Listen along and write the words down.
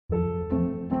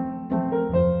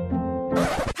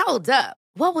Hold up.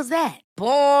 What was that?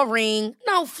 Boring.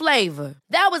 No flavor.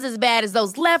 That was as bad as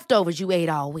those leftovers you ate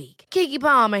all week. Keke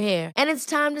Palmer here, and it's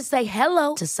time to say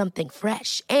hello to something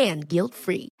fresh and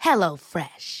guilt-free. Hello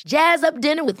Fresh. Jazz up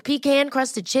dinner with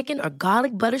pecan-crusted chicken or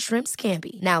garlic butter shrimp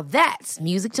scampi. Now that's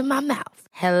music to my mouth.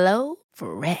 Hello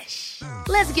Fresh.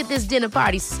 Let's get this dinner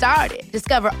party started.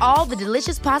 Discover all the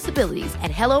delicious possibilities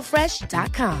at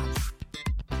hellofresh.com.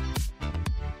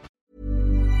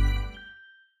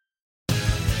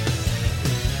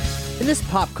 In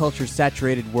this pop culture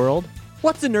saturated world,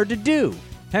 what's a nerd to do?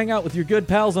 Hang out with your good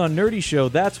pals on Nerdy Show,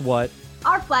 that's what.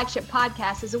 Our flagship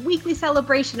podcast is a weekly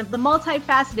celebration of the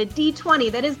multifaceted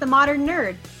D20 that is the modern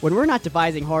nerd. When we're not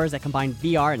devising horrors that combine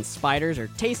VR and spiders or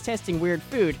taste testing weird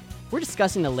food, we're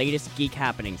discussing the latest geek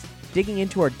happenings, Digging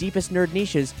into our deepest nerd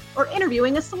niches, Or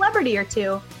interviewing a celebrity or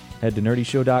two. Head to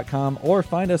nerdyshow.com or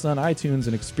find us on iTunes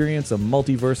and experience a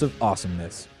multiverse of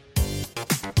awesomeness.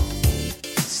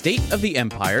 State of the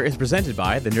Empire is presented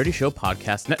by the Nerdy Show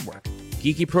Podcast Network,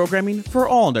 geeky programming for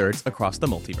all nerds across the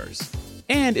multiverse,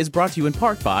 and is brought to you in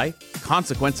part by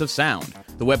Consequence of Sound,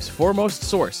 the web's foremost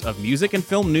source of music and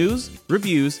film news,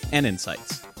 reviews, and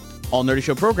insights. All Nerdy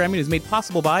Show programming is made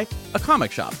possible by A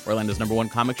Comic Shop, Orlando's #1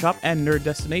 comic shop and nerd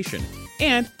destination,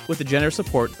 and with the generous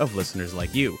support of listeners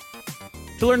like you.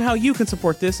 To learn how you can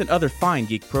support this and other fine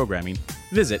geek programming,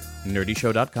 visit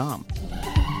nerdyshow.com.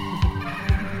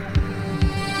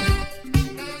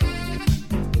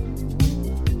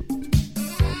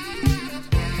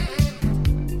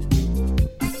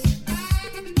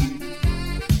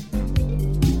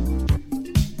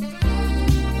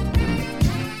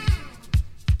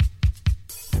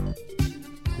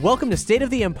 Welcome to State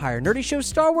of the Empire, Nerdy Show's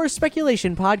Star Wars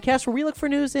speculation podcast where we look for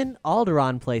news in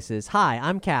Alderaan places. Hi,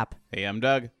 I'm Cap. Hey, I'm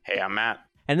Doug. Hey, I'm Matt.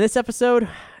 And in this episode,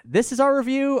 this is our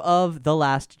review of The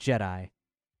Last Jedi.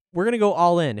 We're going to go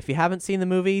all in. If you haven't seen the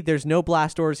movie, there's no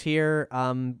blast doors here.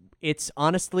 It's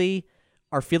honestly,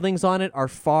 our feelings on it are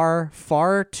far,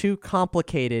 far too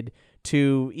complicated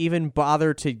to even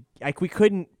bother to, we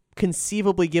couldn't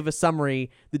conceivably give a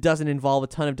summary that doesn't involve a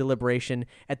ton of deliberation.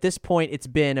 At this point, it's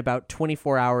been about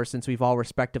 24 hours since we've all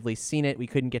respectively seen it. We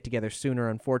couldn't get together sooner,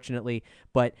 unfortunately,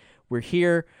 but we're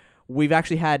here. We've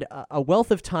actually had a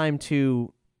wealth of time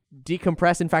to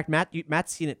decompress. In fact,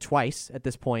 Matt's seen it twice at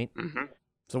this point. Mm-hmm.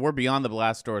 So we're beyond the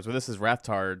blast doors, but this is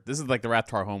Rathtar. This is like the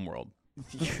Rathtar homeworld.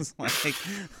 This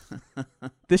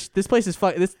place is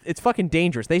it's fucking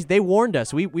dangerous. They warned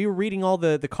us. We were reading all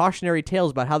the cautionary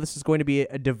tales about how this is going to be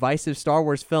a divisive Star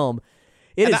Wars film.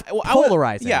 It is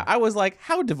polarizing. I was like,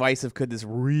 how divisive could this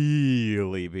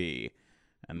really be?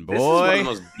 And boy, this is one of the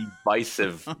most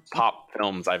divisive pop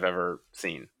films I've ever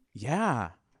seen.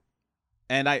 Yeah.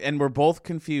 And we're both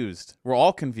confused. We're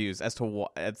all confused as to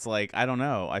what it's like. I don't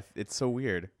know. It's so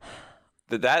weird.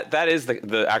 That is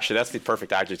the actually that's the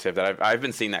perfect adjective that I've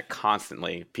been seeing that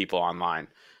constantly. People online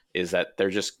is that they're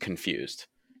just confused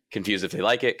if they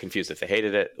like it, confused if they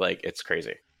hated it. Like, it's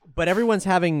crazy. But everyone's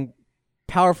having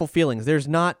powerful feelings. There's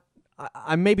not.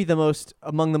 I'm maybe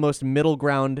among the most middle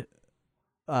ground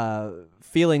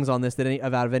feelings on this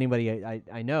out of anybody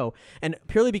I know, and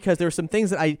purely because there are some things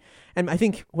that I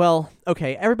think. Well,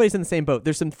 okay, everybody's in the same boat.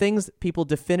 There's some things people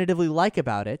definitively like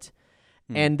about it.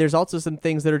 And there's also some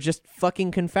things that are just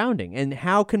fucking confounding. And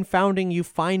how confounding you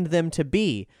find them to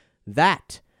be,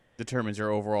 that determines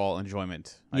your overall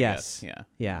enjoyment, I yes. guess.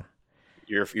 Yeah.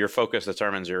 Your focus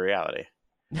determines your reality.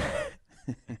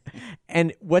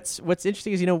 And what's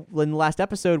interesting is, in the last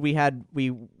episode we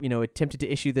attempted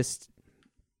to issue this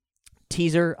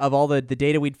teaser of all the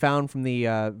data we'd found from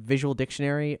the visual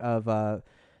dictionary of The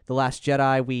Last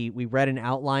Jedi. We read an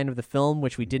outline of the film,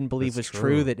 which we didn't believe was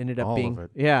true. That ended up all being of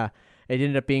it. Yeah. It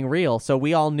ended up being real. So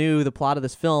we all knew the plot of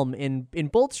this film in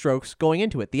bold strokes going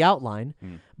into it, the outline,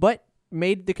 but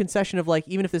made the concession of, like,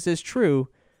 even if this is true,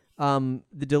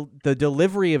 the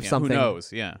delivery of something. Who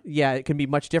knows? Yeah. Yeah, it can be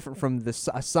much different from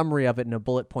a summary of it in a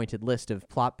bullet-pointed list of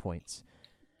plot points.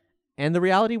 And the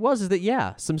reality is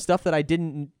that, some stuff that I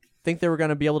didn't think they were going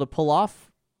to be able to pull off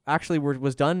actually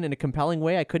was done in a compelling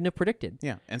way I couldn't have predicted.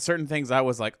 Yeah, and certain things I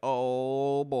was like,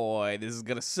 oh boy, this is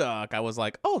gonna suck. I was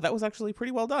like, oh, that was actually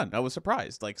pretty well done. I was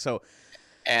surprised. Like, so.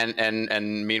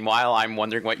 And meanwhile, I'm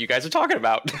wondering what you guys are talking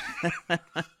about. Yeah,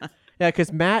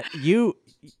 because Matt,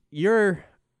 you're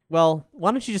well.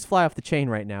 Why don't you just fly off the chain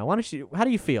right now? How do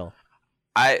you feel?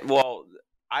 I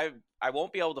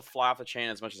won't be able to fly off the chain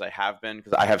as much as I have been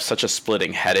because I have such a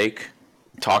splitting headache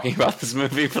talking about this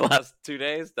movie for the last 2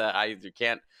 days that you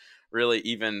can't really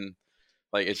even,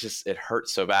 like, it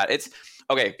hurts so bad. It's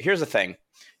okay. Here's the thing.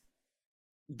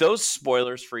 Those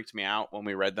spoilers freaked me out when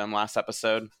we read them last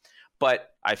episode,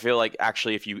 But I feel like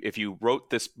actually if you wrote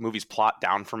this movie's plot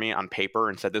down for me on paper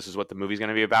and said this is what the movie's going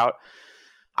to be about,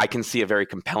 I can see a very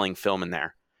compelling film in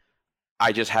there.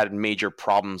 I just had major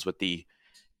problems with the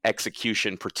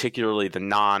execution, particularly the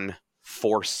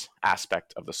non-force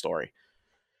aspect of the story.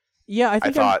 Yeah, I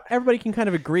think thought- everybody can kind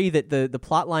of agree that the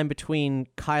plot line between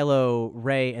Kylo,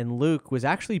 Rey, and Luke was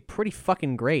actually pretty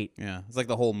fucking great. Yeah, it's like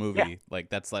the whole movie. Like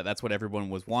that's what everyone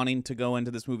was wanting to go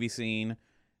into this movie scene,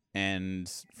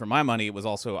 and for my money, it was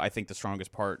also, I think, the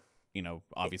strongest part. You know,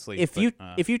 obviously. If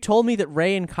you told me that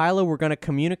Rey and Kylo were going to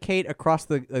communicate across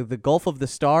the Gulf of the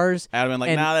Stars, I'd have been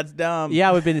like, nah, that's dumb. Yeah,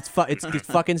 it would have been it's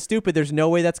fucking stupid. There's no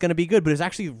way that's going to be good, but it's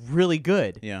actually really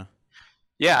good. Yeah.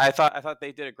 Yeah, I thought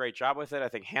they did a great job with it. I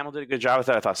think Hamill did a good job with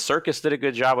it. I thought Serkis did a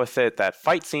good job with it. That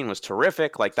fight scene was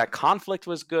terrific. Like, that conflict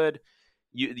was good.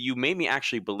 You made me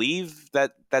actually believe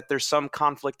that there's some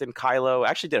conflict in Kylo.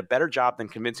 Actually did a better job than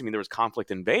convincing me there was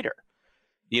conflict in Vader.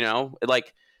 You know,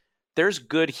 like, there's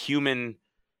good human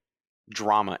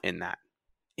drama in that.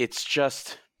 It's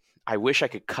just, I wish I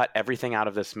could cut everything out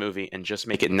of this movie and just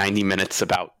make it 90 minutes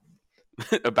about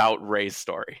Rey's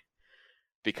story,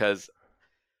 because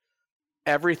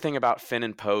everything about Finn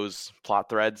and Poe's plot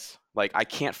threads, like, I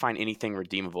can't find anything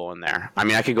redeemable in there. I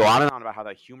mean, I could go on and on about how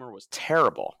that humor was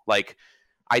terrible. Like,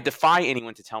 I defy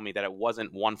anyone to tell me that it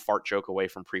wasn't one fart joke away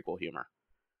from prequel humor.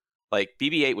 Like,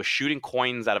 BB-8 was shooting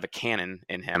coins out of a cannon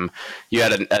in him. You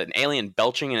had an alien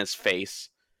belching in his face.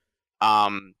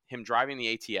 Him driving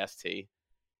the AT-ST.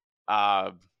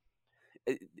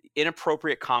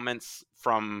 Inappropriate comments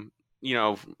from, you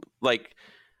know, like...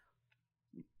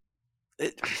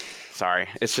 sorry,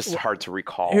 it's just hard to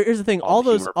recall. Here's the thing: all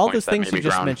those things you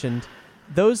just mentioned,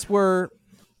 those were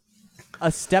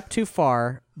a step too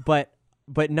far, but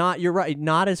not. You're right,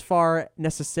 not as far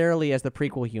necessarily as the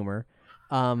prequel humor.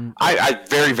 I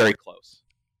very, very close.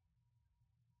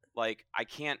 Like, I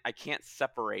can't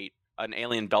separate an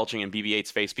alien belching in BB-8's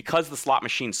face because the slot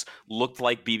machines looked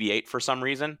like BB-8 for some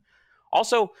reason.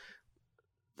 Also,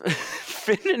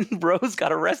 Finn and Rose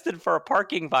got arrested for a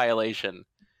parking violation.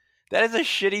 That is a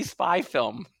shitty spy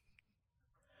film.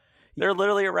 They're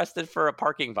literally arrested for a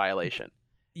parking violation.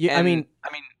 Yeah, I mean,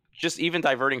 just even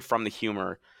diverting from the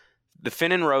humor, the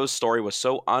Finn and Rose story was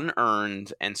so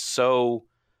unearned and so,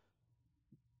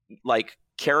 like,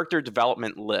 character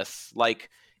development-less. Like,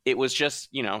 it was just,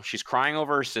 you know, she's crying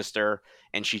over her sister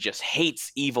and she just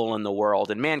hates evil in the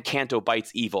world. And man, Canto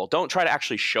Bight's evil. Don't try to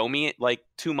actually show me it, like,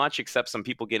 too much, except some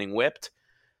people getting whipped.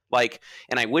 Like,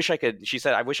 and she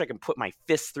said, I wish I could put my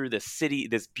fists through this city,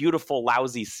 this beautiful,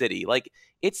 lousy city. Like,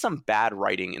 it's some bad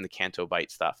writing in the Canto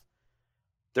Bight stuff.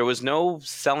 There was no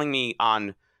selling me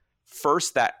on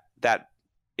first that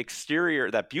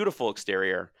exterior, that beautiful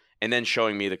exterior, and then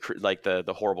showing me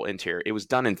the horrible interior. It was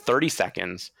done in 30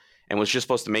 seconds and was just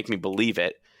supposed to make me believe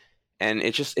it. And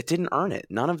it didn't earn it.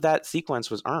 None of that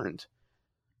sequence was earned.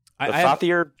 The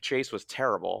Fathier chase was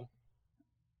terrible.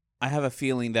 I have a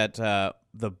feeling that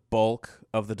the bulk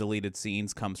of the deleted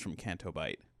scenes comes from Canto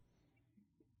Bight.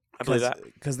 I believe that.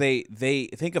 Because they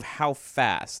think of how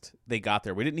fast they got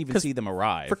there. We didn't even see them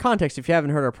arrive. For context, if you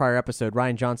haven't heard our prior episode,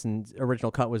 Rian Johnson's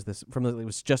original cut was it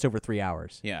was just over 3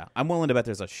 hours. Yeah, I'm willing to bet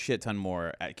there's a shit ton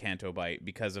more at Canto Bight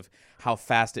because of how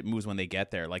fast it moves when they get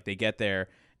there. Like, they get there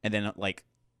and then, like,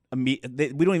 we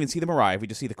don't even see them arrive. We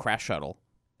just see the crash shuttle.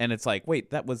 And it's like, wait,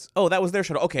 that was their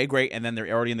shuttle. Okay, great. And then they're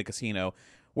already in the casino.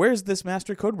 Where's this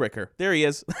master codebreaker? There he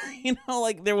is. You know,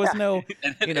 like, there was no,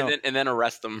 and then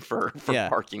arrest them for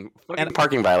parking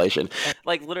violation.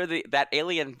 Like, literally, that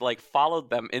alien, like, followed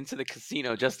them into the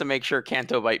casino just to make sure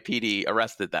Canto Bight PD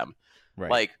arrested them. Right.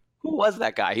 Like, who was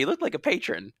that guy? He looked like a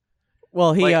patron.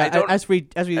 Well, he as we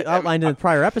outlined in the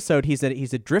prior episode, he's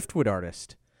a driftwood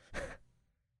artist.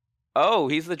 Oh,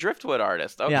 he's the driftwood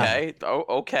artist. Okay. Yeah. Oh,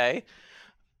 okay.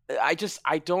 I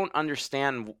don't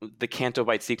understand the Canto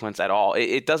Bight sequence at all.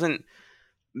 It doesn't.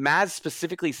 Maz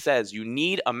specifically says you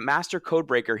need a master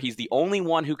codebreaker. He's the only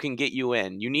one who can get you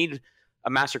in. You need a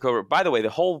master codebreaker. By the way, the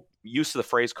whole use of the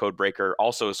phrase codebreaker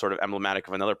also is sort of emblematic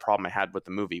of another problem I had with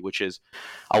the movie, which is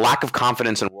a lack of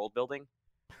confidence in world building.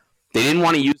 They didn't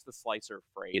want to use the slicer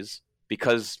phrase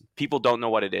because people don't know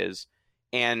what it is.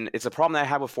 And it's a problem that I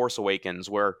have with Force Awakens,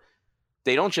 where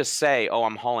they don't just say, oh,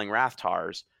 I'm hauling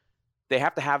Rathtars. They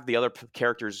have to have the other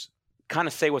characters kind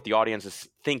of say what the audience is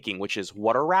thinking, which is,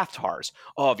 what are Rathtars?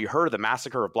 Oh, have you heard of the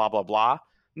massacre of blah, blah, blah?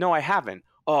 No, I haven't.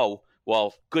 Oh,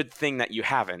 well, good thing that you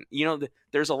haven't. You know,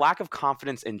 there's a lack of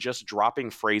confidence in just dropping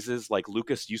phrases like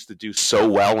Lucas used to do so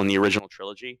well in the original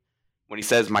trilogy. When he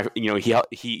says,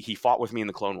 he fought with me in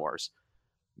the Clone Wars.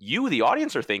 You, the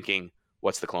audience, are thinking,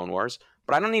 what's the Clone Wars?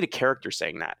 But I don't need a character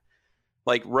saying that.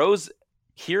 Like, Rose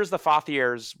hears the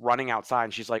Fathiers running outside,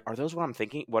 and she's like, "Are those what I'm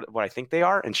thinking? What I think they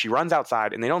are?" And she runs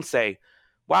outside, and they don't say,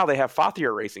 "Wow, they have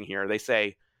Fathier racing here." They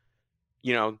say,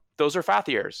 "Those are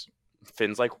Fathiers."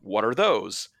 Finn's like, "What are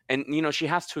those?" And she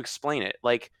has to explain it.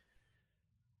 Like,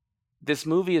 this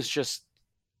movie is just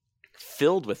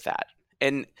filled with that.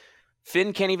 And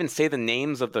Finn can't even say the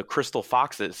names of the crystal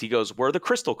foxes. He goes, "We're the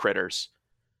crystal critters,"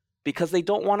 because they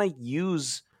don't want to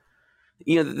use,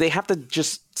 they have to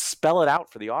just spell it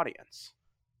out for the audience,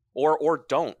 or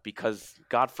don't, because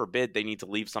God forbid they need to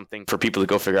leave something for people to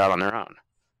go figure out on their own.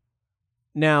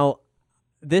 Now,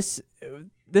 this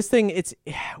thing,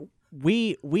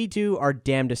 we do our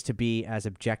damnedest to be as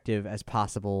objective as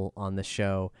possible on the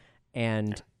show,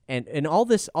 and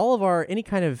all of our any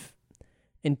kind of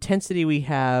intensity we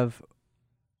have,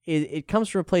 it comes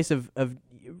from a place of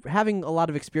having a lot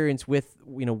of experience with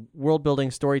world building,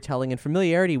 storytelling, and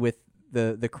familiarity with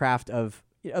the craft of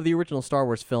the original Star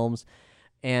Wars films,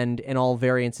 and all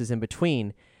variances in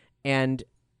between. And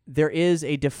there is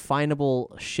a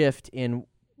definable shift in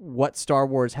what Star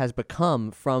Wars has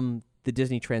become from the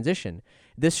Disney transition.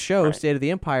 This show, right, State of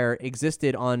the Empire,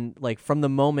 existed on from the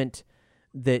moment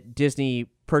that Disney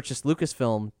purchased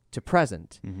Lucasfilm to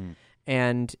present. Mm-hmm.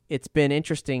 And it's been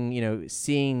interesting,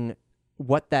 seeing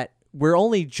what that, we're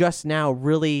only just now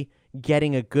really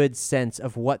getting a good sense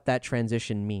of what that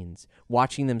transition means,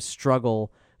 watching them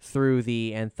struggle through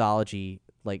the anthology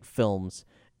films,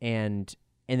 and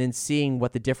then seeing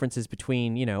what the difference is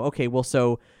between,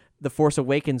 so The Force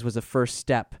Awakens was a first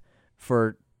step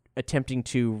for attempting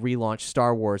to relaunch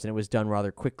Star Wars, and it was done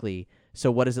rather quickly.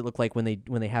 So what does it look like when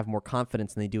they have more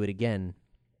confidence and they do it again?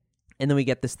 And then we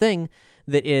get this thing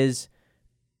that is,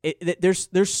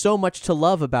 there's so much to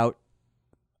love about,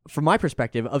 from my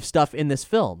perspective, of stuff in this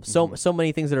film. So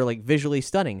many things that are visually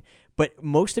stunning, but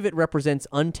most of it represents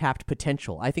untapped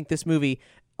potential. I think this movie,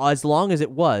 as long as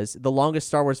it was the longest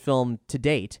Star Wars film to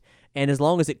date, and as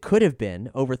long as it could have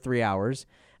been over 3 hours,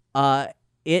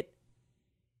 it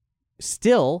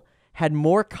still had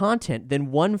more content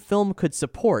than one film could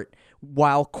support,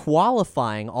 while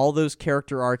qualifying all those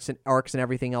character arcs and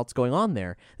everything else going on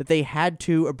there that they had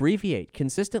to abbreviate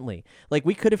consistently.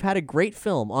 We could have had a great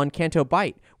film on Canto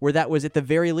Bight where that was at the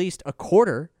very least a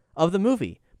quarter of the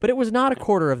movie, but it was not a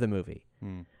quarter of the movie.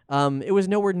 It was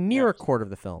nowhere near a quarter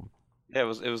of the film. Yeah,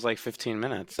 it was 15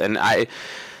 minutes, and I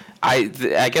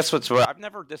guess I've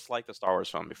never disliked a Star Wars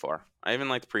film before. I even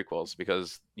like the prequels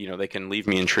because they can leave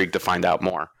me intrigued to find out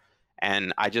more.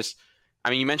 And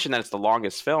you mentioned that it's the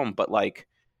longest film, but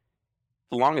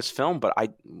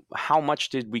how much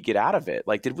did we get out of it?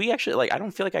 Did we actually I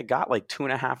don't feel like I got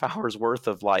 2.5 hours worth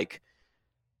of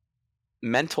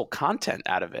mental content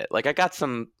out of it. I got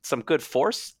some good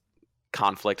Force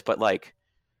conflict, but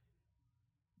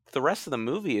the rest of the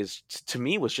movie to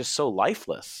me was just so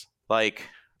lifeless. I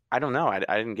don't know. I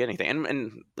didn't get anything.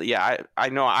 And yeah, I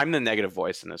know I'm the negative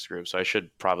voice in this group, so I should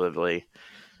probably.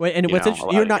 Wait, and what's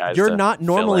interesting, you're not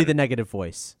normally the negative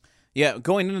voice. Yeah,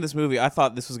 going into this movie, I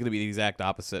thought this was going to be the exact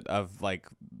opposite of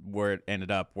where it ended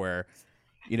up, where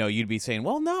you'd be saying,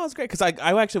 "Well, no, it's great," because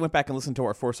I actually went back and listened to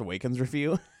our Force Awakens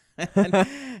review, and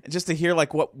just to hear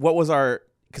what was our,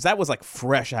 because that was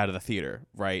fresh out of the theater,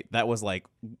 right? That was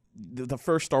the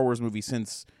first Star Wars movie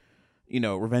since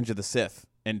Revenge of the Sith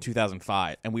in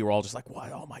 2005, and we were all just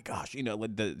 "What? Oh my gosh!"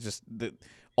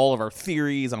 All of our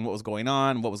theories on what was going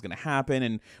on, what was going to happen,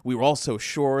 and we were all so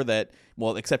sure that,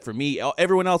 well, except for me,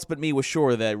 everyone else but me was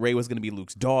sure that Rey was going to be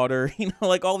Luke's daughter.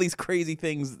 All these crazy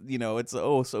things. It's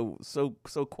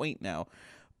so quaint now,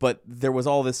 but there was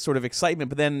all this sort of excitement.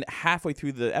 But then halfway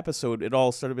through the episode, it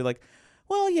all started to be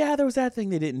well, yeah, there was that thing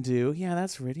they didn't do. Yeah,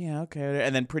 that's right. Yeah, okay.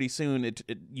 And then pretty soon,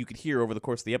 you could hear over the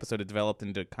course of the episode, it developed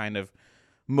into kind of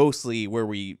mostly where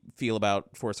we feel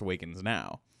about Force Awakens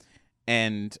now.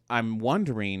 And I'm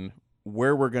wondering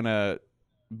where we're going to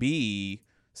be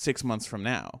 6 months from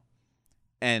now.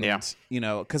 And,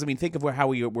 because, think of how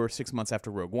we were 6 months after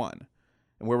Rogue One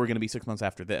and where we're going to be 6 months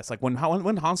after this. When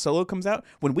Han Solo comes out,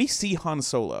 when we see Han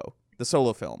Solo, the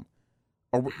Solo film,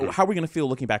 how are we going to feel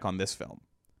looking back on this film?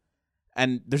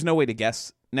 And there's no way to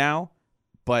guess now,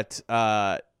 but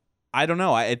I don't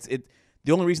know.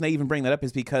 The only reason I even bring that up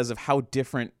is because of how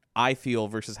different I feel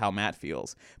versus how Matt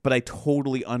feels. But I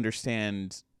totally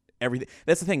understand everything.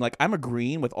 That's the thing. I'm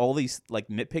agreeing with all these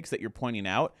nitpicks that you're pointing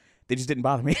out. They just didn't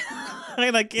bother me.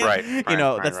 I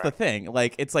can't. That's the thing.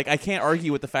 It's I can't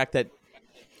argue with the fact that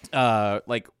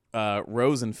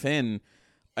Rose and Finn,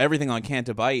 everything on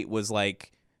Canto Bight was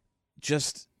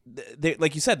just. They,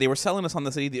 like you said, they were selling us on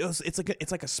this idea.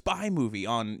 It's like a spy movie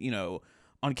on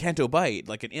Canto Bight,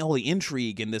 all the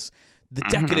intrigue and this the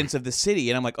decadence of the city,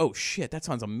 and I'm like, oh shit, that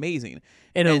sounds amazing.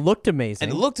 And it looked amazing.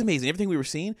 And it looked amazing, everything we were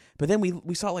seeing. But then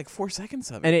we saw like 4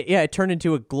 seconds of it. And it turned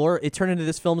into it turned into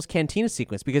this film's cantina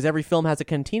sequence, because every film has a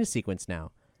cantina sequence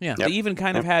now. Yeah, they even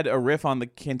kind of had a riff on the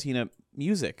cantina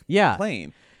music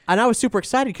playing. And I was super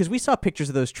excited because we saw pictures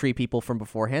of those tree people from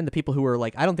beforehand. The people who were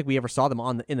like, I don't think we ever saw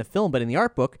them in the film, but in the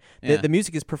art book, the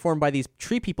music is performed by these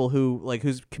tree people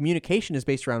whose communication is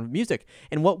based around music.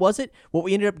 And what was it? What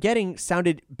we ended up getting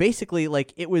sounded basically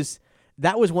like it was.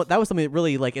 That was something that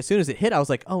really, like, as soon as it hit, I was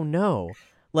like, oh no,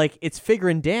 like it's Figure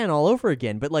and Dan all over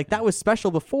again. But like that was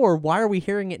special before. Why are we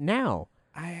hearing it now?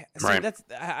 I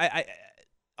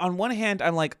on one hand,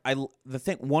 I'm like,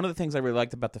 one of the things I really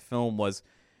liked about the film was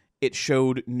it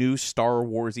showed new Star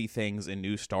Warsy things in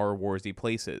new Star Warsy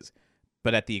places,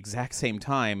 but at the exact same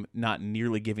time, not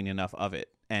nearly giving enough of it.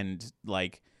 And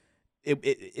like,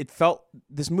 it felt,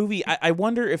 this movie, I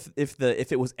wonder if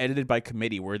it was edited by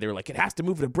committee, where they were like, it has to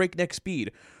move at a breakneck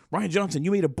speed. Rian Johnson,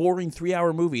 you made a boring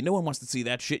 3-hour movie. No one wants to see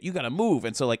that shit. You got to move.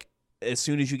 And so like, as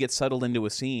soon as you get settled into a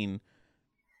scene,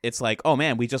 it's like, oh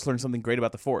man, we just learned something great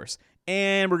about the Force,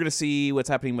 and we're gonna see what's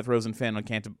happening with Rose and Finn on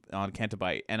Canto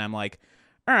Bight. And I'm like,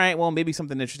 all right, well, maybe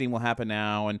something interesting will happen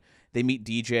now. And they meet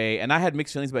DJ, and I had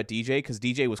mixed feelings about DJ because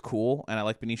DJ was cool, and I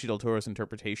like Benicio del Toro's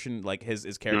interpretation, like his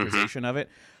characterization of it.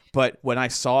 But when I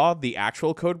saw the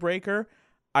actual Codebreaker,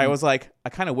 I was like, I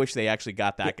kind of wish they actually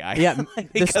got that guy. Yeah,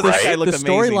 because that guy looked the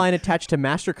amazing. storyline attached to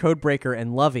Master Codebreaker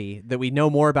and Lovey that we know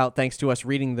more about thanks to us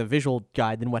reading the visual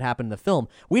guide than what happened in the film.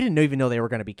 We didn't even know they were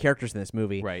going to be characters in this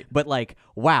movie. Right. But like,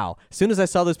 wow! As soon as I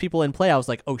saw those people in play, I was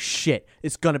like, oh shit!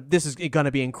 This is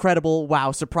gonna be incredible!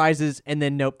 Wow! Surprises! And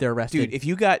then nope, they're arrested.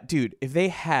 If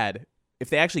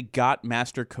they actually got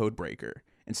Master Codebreaker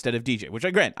instead of DJ, which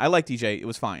I like DJ, it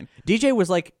was fine. DJ was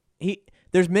like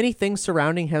There's many things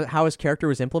surrounding how his character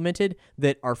was implemented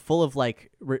that are full of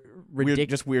like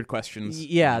ridiculous, weird questions.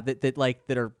 Yeah,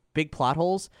 that are big plot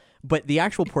holes. But the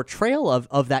actual portrayal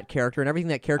of that character and everything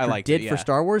that character did for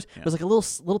Star Wars was like a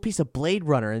little piece of Blade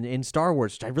Runner in Star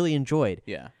Wars, which I really enjoyed.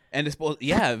 Yeah, and it's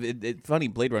funny.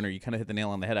 Blade Runner, you kind of hit the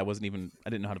nail on the head. I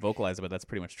didn't know how to vocalize it, but that's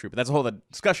pretty much true. But that's a whole other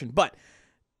discussion. But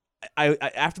I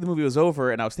after the movie was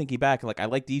over and I was thinking back, like I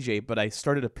like DJ, but I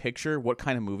started to picture what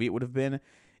kind of movie it would have been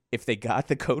if they got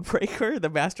the Codebreaker, the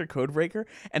Master Codebreaker,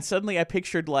 and suddenly I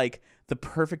pictured like the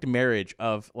perfect marriage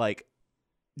of like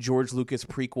George Lucas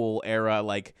prequel era,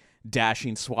 like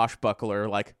dashing swashbuckler,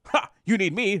 like, ha, you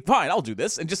need me, fine, I'll do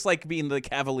this, and just like being the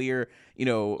cavalier,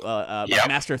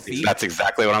 master thief. That's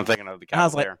exactly what I'm thinking of. The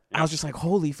cavalier. I was just like,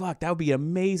 holy fuck, that would be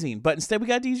amazing. But instead, we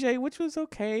got DJ, which was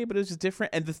okay, but it was just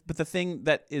different. And but the thing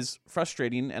that is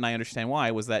frustrating, and I understand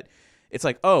why, was that it's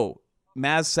like, oh,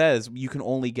 Maz says you can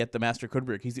only get the Master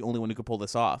Codebreaker. He's the only one who could pull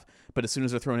this off. But as soon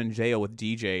as they're thrown in jail with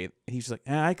DJ, he's just like,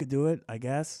 I could do it, I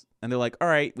guess. And they're like, all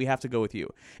right, we have to go with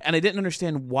you. And I didn't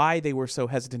understand why they were so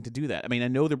hesitant to do that. I mean, I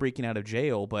know they're breaking out of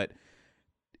jail, but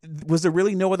was there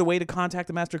really no other way to contact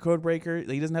the Master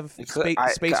Codebreaker? He doesn't have a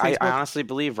space. I honestly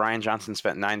believe Rian Johnson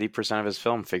spent 90% of his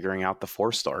film figuring out the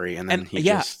Force story, and then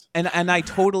and I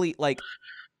totally like.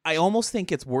 I almost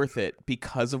think it's worth it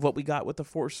because of what we got with the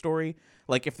Force story.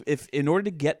 Like, if in order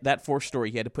to get that Force story,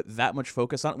 he had to put that much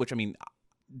focus on it, which, I mean,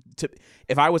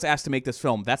 if I was asked to make this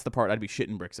film, that's the part I'd be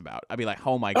shitting bricks about. I'd be like,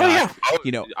 oh my god,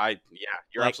 you're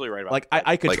absolutely right about that.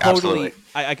 I could totally,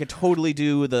 I could totally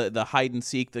do the hide and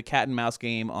seek, the cat and mouse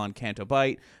game on Canto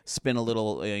Bight, spin a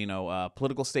little,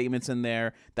 political statements in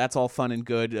there. That's all fun and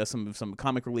good. Some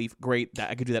comic relief, great.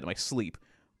 I could do that in my sleep.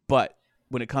 But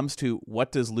when it comes to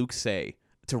what does Luke say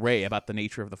to Rey about the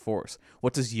nature of the Force?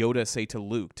 What does Yoda say to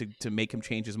Luke to make him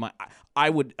change his mind? I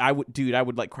would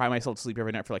like cry myself to sleep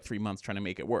every night for like 3 months trying to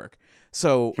make it work.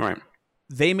 So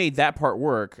they made that part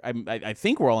work. I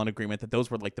think we're all in agreement that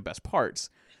those were like the best parts.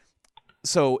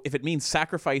 So if it means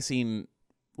sacrificing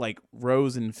like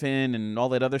Rose and Finn and all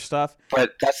that other stuff,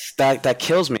 but that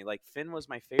kills me. Like, Finn was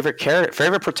my favorite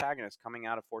protagonist coming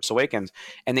out of Force Awakens,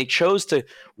 and they chose to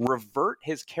revert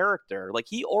his character. Like,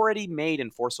 he already made in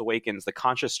Force Awakens the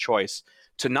conscious choice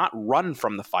to not run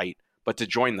from the fight, but to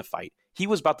join the fight. He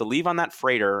was about to leave on that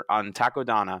freighter on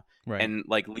Takodana and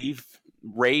like leave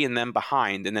Rey and them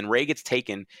behind, and then Rey gets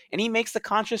taken, and he makes the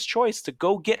conscious choice to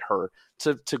go get her,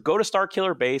 to go to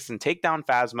Starkiller Base and take down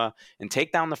Phasma and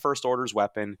take down the First Order's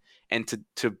weapon, and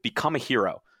to become a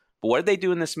hero. But what did they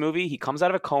do in this movie? He comes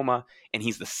out of a coma, and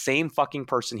he's the same fucking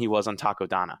person he was on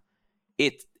Takodana.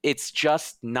 It's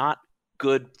just not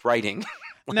good writing.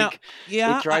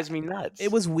 It drives me nuts.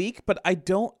 It was weak, but I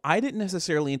didn't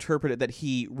necessarily interpret it that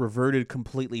he reverted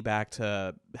completely back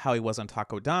to how he was on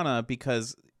Takodana,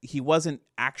 because he wasn't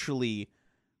actually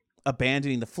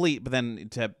abandoning the fleet. But then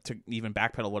to even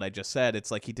backpedal what I just said,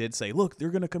 it's like he did say, "Look, they're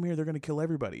gonna come here. They're gonna kill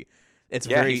everybody." It's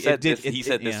very. He said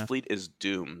this fleet is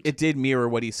doomed. It did mirror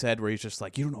what he said, where he's just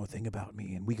like, "You don't know a thing about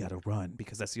me, and we got to run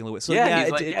because that's the only way." So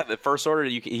the First Order.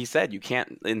 He said you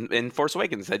can't. In Force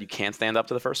Awakens, he said you can't stand up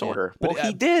to the First Order. Well,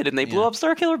 he did, and they blew up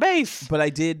Starkiller Base. But I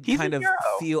did kind of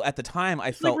feel at the time,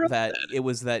 I felt that it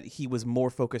was that he was more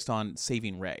focused on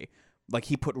saving Rey. Like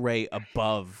he put Rey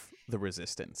above the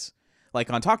Resistance. Like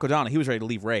on Takodana, he was ready to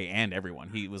leave Rey and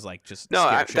everyone. He was like just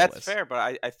that's fair.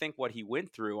 But I think what he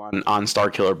went through on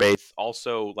Starkiller Base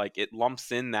also like it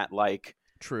lumps in that like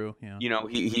true. Yeah. You know,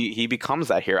 he becomes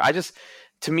that here.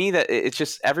 To me that it's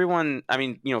just everyone. I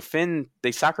mean, you know, Finn.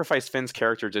 They sacrificed Finn's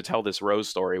character to tell this Rose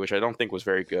story, which I don't think was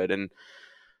very good. And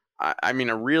I mean,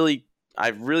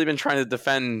 I've really been trying to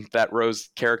defend that Rose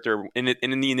character in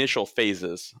the initial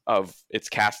phases of its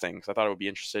casting because I thought it would be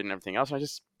interesting and everything else. And I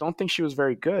just don't think she was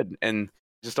very good, and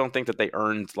just don't think that they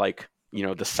earned like you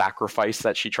know the sacrifice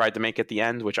that she tried to make at the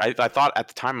end. Which I thought at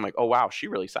the time, I'm like, oh wow, she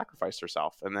really sacrificed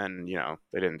herself, and then you know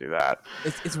they didn't do that.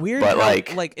 It's weird, but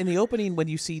how, like in the opening when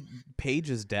you see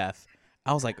Paige's death,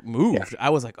 I was like moved. I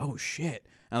was like, oh shit.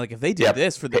 And like if they did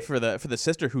this for the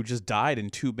sister who just died in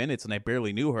 2 minutes and I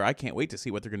barely knew her, I can't wait to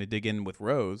see what they're going to dig in with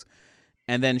Rose.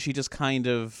 And then she just kind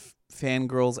of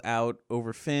fangirls out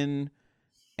over Finn,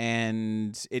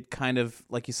 and it kind of,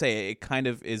 like you say, it's kind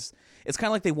of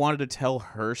like they wanted to tell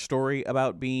her story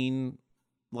about being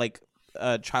like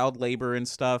child labor and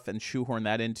stuff and shoehorn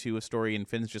that into a story, and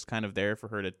Finn's just kind of there for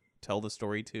her to tell the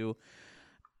story to.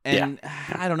 And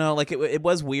I don't know, like it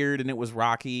was weird and it was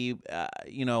rocky,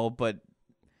 you know, but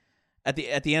at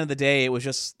the end of the day, it was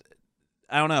just,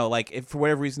 I don't know, like for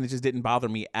whatever reason, it just didn't bother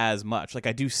me as much. Like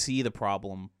I do see the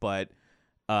problem, but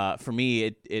for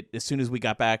me, it as soon as we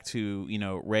got back to, you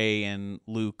know, Rey and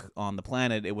Luke on the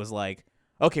planet, it was like,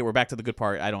 okay, we're back to the good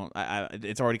part.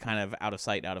 It's already kind of out of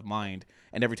sight, out of mind.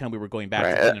 And every time we were going back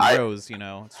to Finn and Rose, you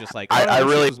know, it's just like, I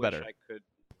really was better. I could,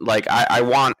 like, I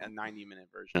want a 90-minute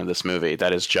version of this movie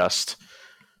that is just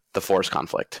the Force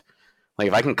conflict. Like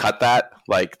if I can cut that,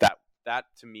 like that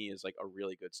to me is like a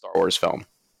really good Star Wars film.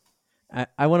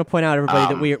 I want to point out,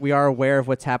 everybody, that we are aware of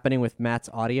what's happening with Matt's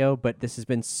audio, but this has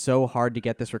been so hard to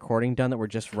get this recording done that we're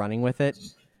just running with it.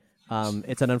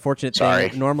 It's an unfortunate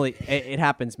thing. Normally, it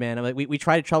happens, man. I'm like, we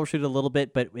try to troubleshoot it a little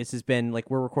bit, but this has been like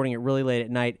we're recording it really late at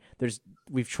night.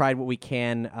 We've tried what we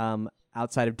can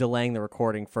outside of delaying the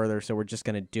recording further, so we're just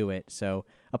going to do it. So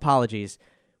apologies.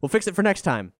 We'll fix it for next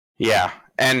time. Yeah,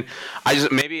 and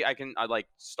maybe I can like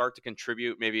start to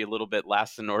contribute maybe a little bit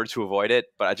less in order to avoid it,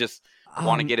 but I just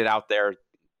want to get it out there.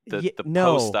 The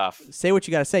Poe stuff. Say what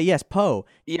you got to say. Yes, Poe.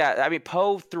 Yeah, I mean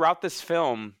Poe throughout this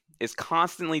film is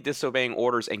constantly disobeying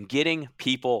orders and getting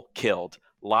people killed.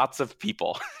 Lots of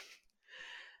people.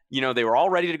 You know, they were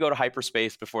all ready to go to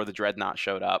hyperspace before the Dreadnought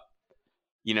showed up.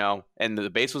 You know, and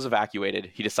the base was evacuated.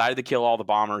 He decided to kill all the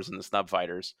bombers and the snub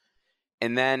fighters,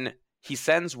 and then he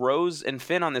sends Rose and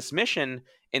Finn on this mission,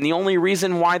 and the only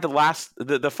reason why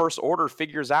the First Order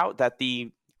figures out that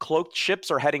the cloaked ships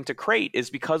are heading to Crate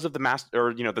is because of the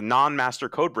the non-master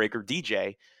codebreaker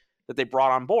DJ that they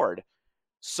brought on board.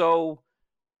 So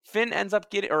Poe ends up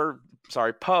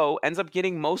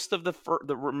getting most of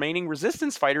the remaining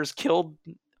Resistance fighters killed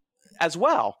as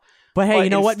well. But hey,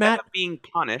 you know what, Matt? Instead of being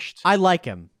punished, I like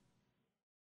him,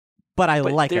 but I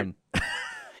like him.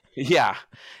 Yeah,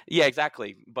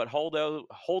 exactly. But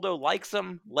Holdo likes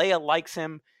him, Leia likes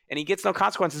him, and he gets no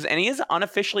consequences. And he is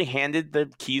unofficially handed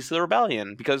the keys to the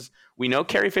rebellion because we know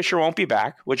Carrie Fisher won't be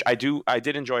back, which I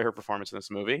did enjoy her performance in this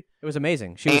movie. It was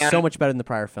amazing. She was so much better than the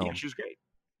prior film. Yeah, she was great.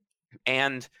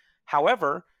 And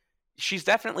however, she's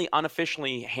definitely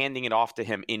unofficially handing it off to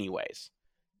him anyways.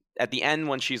 At the end,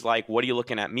 when she's like, "What are you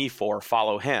looking at me for?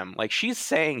 Follow him." Like she's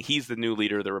saying he's the new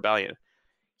leader of the rebellion.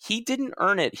 He didn't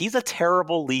earn it. He's a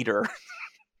terrible leader.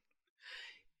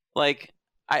 Like,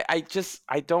 I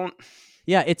don't.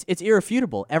 Yeah, it's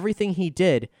irrefutable. Everything he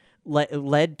did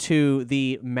led to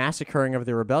the massacring of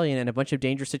the rebellion and a bunch of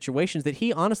dangerous situations that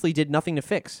he honestly did nothing to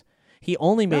fix. He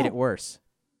only made it worse.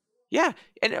 Yeah,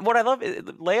 and what I love is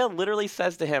Leia literally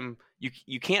says to him,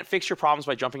 "You can't fix your problems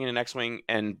by jumping in an X-Wing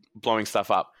and blowing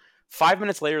stuff up." 5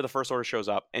 minutes later, the First Order shows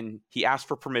up, and he asks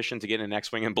for permission to get in an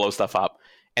X-Wing and blow stuff up.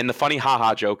 And the funny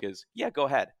haha joke is, yeah, go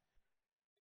ahead.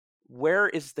 Where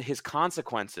is his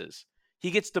consequences?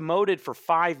 He gets demoted for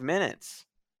 5 minutes.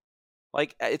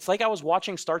 Like, it's like I was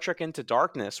watching Star Trek Into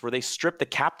Darkness, where they stripped the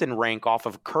captain rank off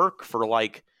of Kirk for,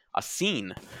 like, a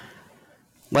scene.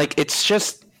 Like, it's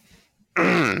just...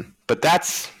 But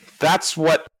that's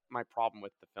what my problem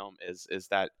with the film is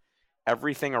that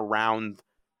everything around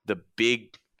the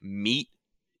big meat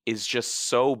is just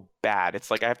so bad. It's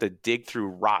like I have to dig through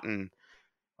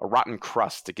a rotten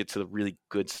crust to get to the really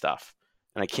good stuff.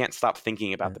 And I can't stop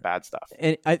thinking about the bad stuff.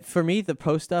 And for me, the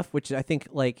Poe stuff, which I think,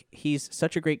 like, he's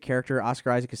such a great character.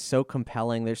 Oscar Isaac is so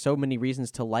compelling. There's so many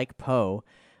reasons to like Poe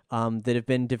that have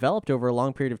been developed over a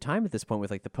long period of time at this point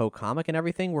with, like, the Poe comic and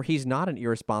everything, where he's not an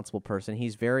irresponsible person.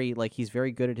 He's very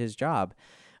good at his job.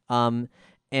 And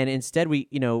instead,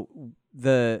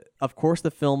 of course,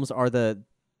 the films are the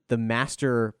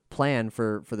master plan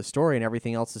for the story, and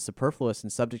everything else is superfluous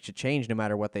and subject to change no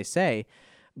matter what they say.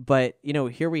 But,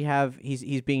 here we have,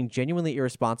 he's being genuinely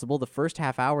irresponsible. The first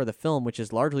half hour of the film, which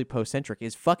is largely Poe-centric,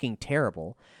 is fucking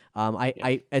terrible.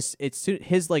 His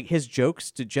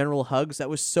jokes to General Hughes, that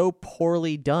was so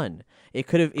poorly done. It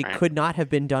could not have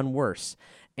been done worse.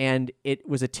 And it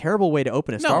was a terrible way to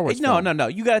open a Star Wars film. No.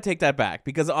 You got to take that back,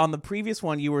 because on the previous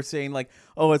one you were saying, like,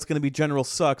 oh, it's going to be General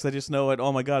Sucks. I just know it.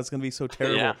 Oh my God, it's going to be so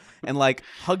terrible. Yeah. And, like,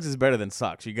 Hughes is better than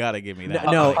Sucks. You got to give me that.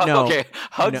 No. Okay,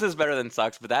 Hughes is better than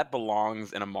Sucks, but that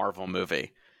belongs in a Marvel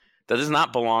movie. That does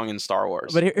not belong in Star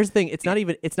Wars. But here's the thing: it's not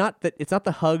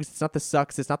the Hugs, it's not the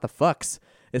Sucks, it's not the Fucks.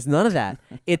 It's none of that.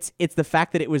 It's the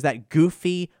fact that it was that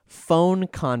goofy phone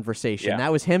conversation. Yeah.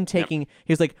 That was him taking. Yep.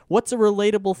 He was like, "What's a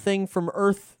relatable thing from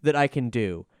Earth that I can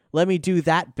do? Let me do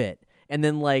that bit." And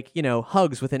then, like,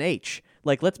 Hugs with an H.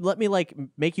 Like, let me, like,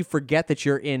 make you forget that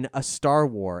you're in a Star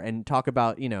War and talk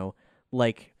about,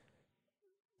 like,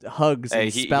 Hugs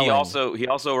and spelling. He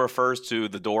also refers to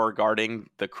the door guarding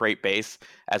the crate base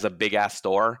as a big ass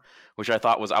door, which I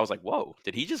was like, whoa,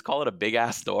 did he just call it a big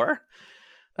ass door?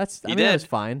 That was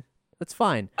fine. That's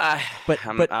fine. I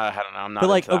don't know. I'm not. But,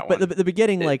 like, but the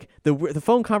beginning, like the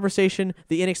phone conversation,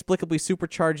 the inexplicably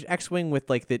supercharged X-wing with,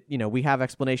 like, the we have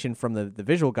explanation from the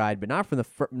visual guide, but not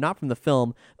from the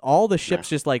film. All the ships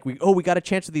just like we got a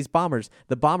chance with these bombers.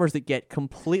 The bombers that get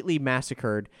completely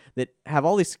massacred, that have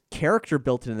all this character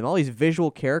built into them, all these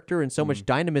visual character and so much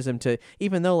dynamism to,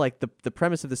 even though, like, the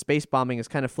premise of the space bombing is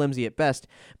kind of flimsy at best,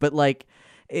 but, like,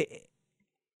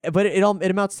 But it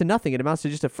amounts to nothing. It amounts to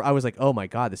just I was like, oh my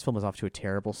God, this film is off to a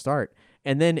terrible start.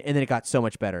 And then it got so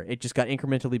much better. It just got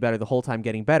incrementally better the whole time,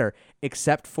 getting better,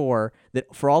 except for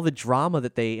all the drama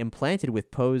that they implanted with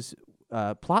Poe's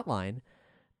plotline.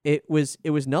 It was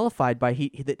nullified by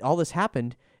that all this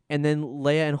happened, and then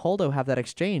Leia and Holdo have that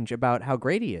exchange about how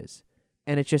great he is.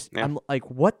 And it's just, I'm like,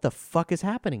 what the fuck is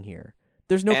happening here?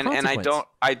 There's no consequence. And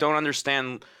I don't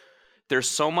understand. There's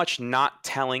so much not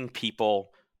telling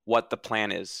people what the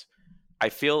plan is. I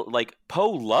feel like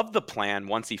Poe loved the plan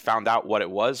once he found out what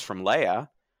it was from Leia.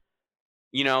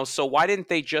 So why didn't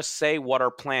they just say what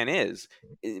our plan is?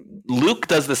 Luke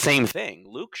does the same thing.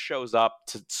 Luke shows up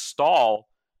to stall,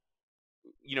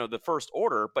 the First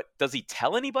Order, but does he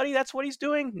tell anybody that's what he's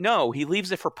doing? No, he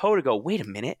leaves it for Poe to go, wait a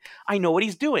minute, I know what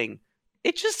he's doing.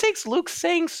 It just takes Luke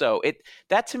saying so.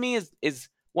 That to me is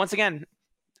once again,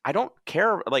 I don't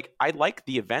care. Like, I like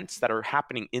the events that are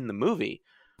happening in the movie,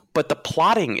 but the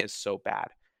plotting is so bad.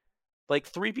 Like,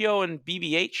 3PO and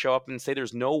BB-8 show up and say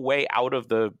there's no way out of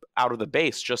the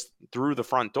base, just through the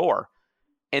front door.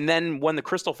 And then when the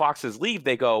Crystal Foxes leave,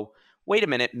 they go, wait a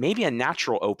minute, maybe a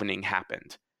natural opening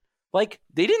happened. Like,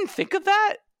 they didn't think of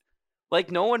that?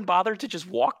 Like, no one bothered to just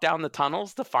walk down the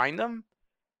tunnels to find them?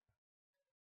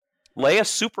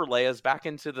 Super Leia's back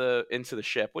into the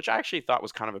ship, which I actually thought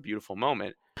was kind of a beautiful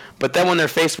moment. But then when they're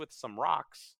faced with some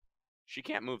rocks, she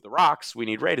can't move the rocks. We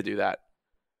need Rey to do that.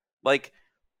 Like,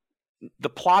 the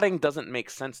plotting doesn't make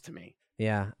sense to me.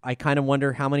 Yeah, I kind of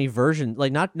wonder how many versions,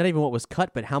 like, not even what was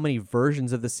cut, but how many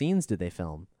versions of the scenes did they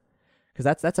film?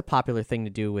 Because that's a popular thing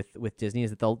to do with Disney,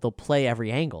 is that they'll play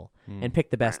every angle and pick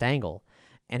the best angle,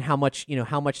 and how much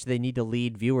do they need to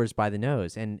lead viewers by the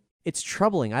nose. And it's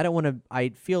troubling. I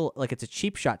feel like it's a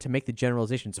cheap shot to make the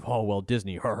generalizations of, oh, well,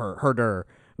 Disney, her,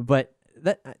 but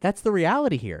that's the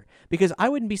reality here. Because I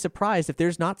wouldn't be surprised if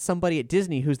there's not somebody at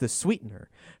Disney who's the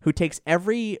sweetener, who takes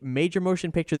every major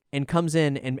motion picture and comes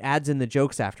in and adds in the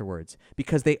jokes afterwards,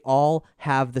 because they all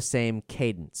have the same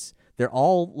cadence. They're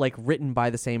all, like, written by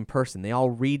the same person. They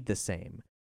all read the same.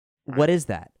 What is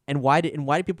that? And why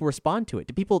do people respond to it?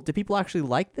 Do people actually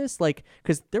like this? Like,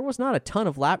 because there was not a ton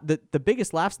of laugh. The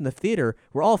biggest laughs in the theater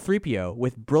were all 3PO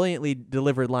with brilliantly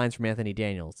delivered lines from Anthony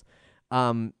Daniels.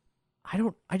 I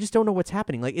just don't know what's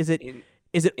happening. Like, is it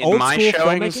in my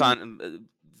showings on?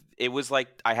 It was like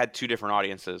I had two different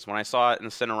audiences when I saw it in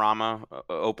the Cinerama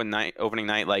opening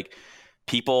night. Like,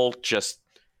 people just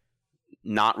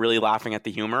not really laughing at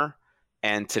the humor,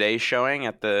 and today's showing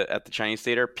at the Chinese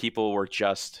theater, people were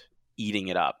just eating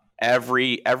it up.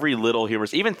 Every little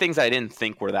humorous, even things I didn't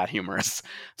think were that humorous,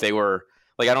 they were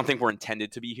like, I don't think were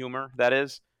intended to be humor. That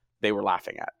is, they were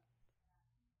laughing at.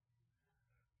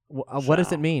 What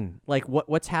does it mean? Like,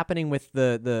 what's happening with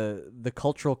the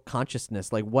cultural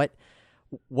consciousness? Like, what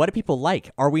do people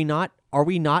like? Are we not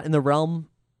in the realm,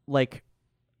 like,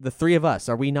 the three of us?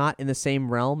 Are we not in the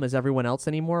same realm as everyone else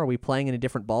anymore? Are we playing in a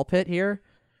different ball pit here?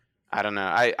 I don't know.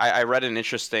 I read an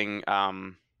interesting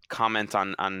comment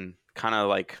on kind of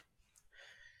like,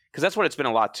 because that's what it's been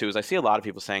a lot too. Is I see a lot of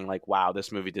people saying like, "Wow,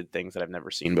 this movie did things that I've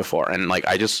never seen before," and like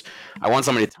I want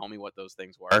somebody to tell me what those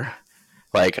things were.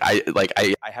 I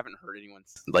haven't heard anyone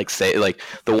like say, like,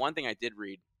 the one thing I did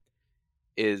read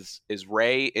is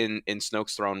Rey in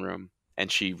Snoke's throne room,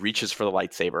 and she reaches for the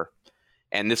lightsaber.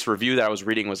 And this review that I was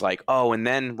reading was like, oh, and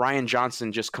then Rian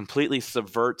Johnson just completely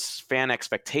subverts fan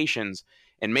expectations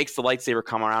and makes the lightsaber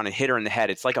come around and hit her in the head.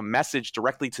 It's like a message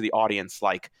directly to the audience,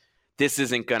 like, this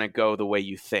isn't going to go the way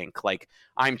you think. Like,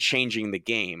 I'm changing the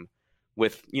game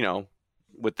with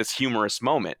this humorous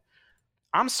moment.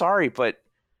 I'm sorry, but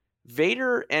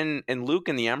Vader and Luke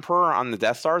and the Emperor on the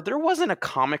Death Star, there wasn't a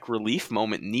comic relief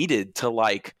moment needed to,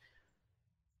 like,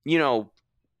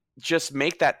 just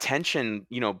make that tension,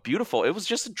 beautiful. It was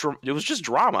just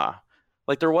drama.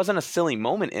 Like, there wasn't a silly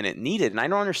moment in it needed. And I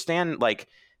don't understand, like,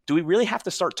 do we really have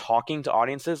to start talking to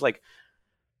audiences? Like,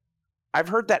 I've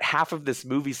heard that half of this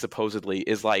movie supposedly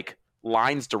is like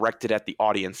lines directed at the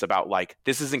audience about like,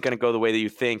 this isn't going to go the way that you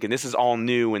think, and this is all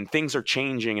new, and things are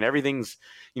changing, and everything's,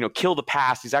 kill the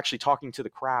past. He's actually talking to the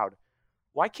crowd.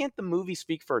 Why can't the movie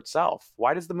speak for itself?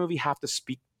 Why does the movie have to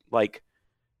speak like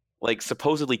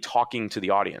supposedly talking to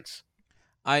the audience?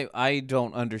 I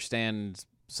don't understand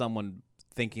someone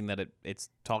thinking that it's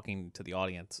talking to the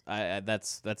audience.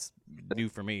 That's new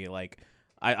for me. Like,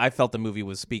 I felt the movie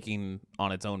was speaking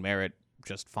on its own merit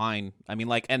just fine. I mean,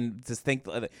 like, and to think,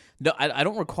 no, I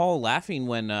don't recall laughing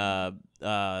when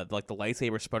like the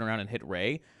lightsaber spun around and hit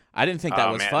Rey. I didn't think that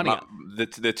was funny.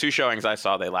 The two showings I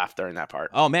saw, they laughed during that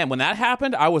part. Oh man, when that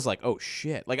happened, I was like, oh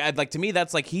shit! Like, to me,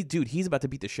 that's like he's about to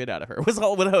beat the shit out of her. Was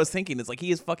all what I was thinking. It's like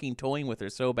he is fucking toying with her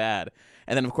so bad,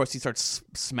 and then of course he starts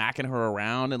smacking her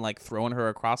around and like throwing her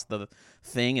across the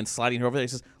thing and sliding her over there. He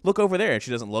says, "Look over there," and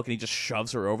she doesn't look, and he just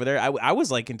shoves her over there. I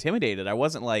was like intimidated. I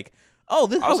wasn't like, oh,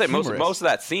 this. I'll say most of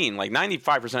that scene, like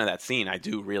 95% of that scene, I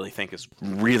do really think is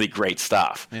really great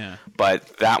stuff. Yeah.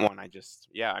 But that one, I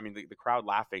mean, the crowd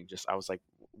laughing, I was like,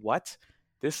 what?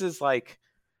 This is like,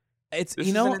 this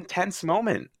is an intense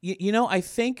moment. I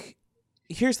think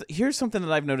here's something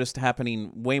that I've noticed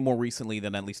happening way more recently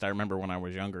than at least I remember when I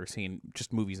was younger, seeing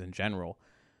just movies in general.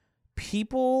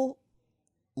 People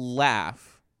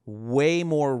laugh way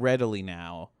more readily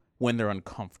now when they're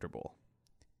uncomfortable.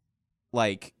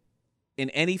 Like, in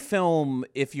any film,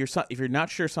 if you're not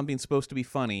sure something's supposed to be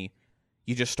funny,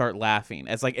 you just start laughing.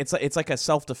 It's like a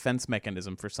self-defense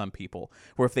mechanism for some people,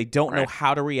 where if they don't know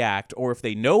how to react, or if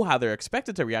they know how they're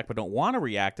expected to react but don't want to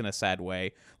react in a sad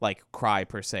way, like cry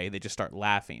per se, they just start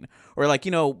laughing. Or like,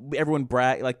 everyone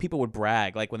people would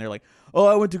brag, like when they're like, oh,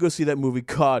 I went to go see that movie.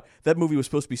 God, that movie was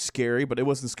supposed to be scary, but it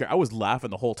wasn't scary. I was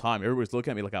laughing the whole time. Everybody's looking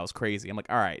at me like I was crazy. I'm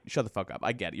like, all right, shut the fuck up.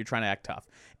 I get it. You're trying to act tough.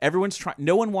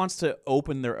 No one wants to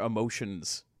open their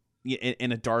emotions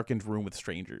in a darkened room with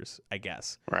strangers, I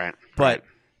guess. Right. But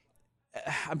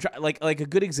I'm trying, like a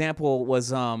good example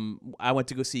was I went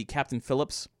to go see Captain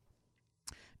Phillips,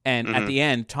 and at the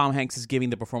end, Tom Hanks is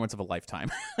giving the performance of a lifetime.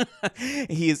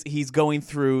 He's going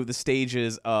through the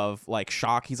stages of like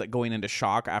shock. He's like going into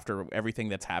shock after everything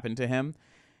that's happened to him,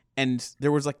 and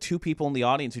there was like two people in the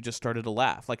audience who just started to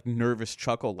laugh, like nervous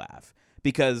chuckle laugh,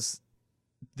 because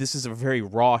this is a very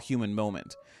raw human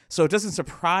moment. So it doesn't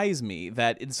surprise me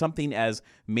that in something as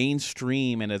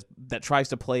mainstream and that tries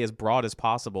to play as broad as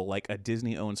possible, like a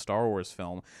Disney-owned Star Wars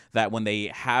film, that when they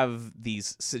have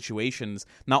these situations,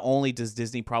 not only does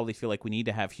Disney probably feel like we need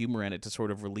to have humor in it to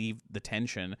sort of relieve the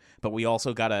tension, but we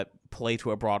also got to play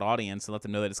to a broad audience and let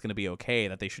them know that it's going to be okay,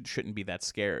 that they shouldn't be that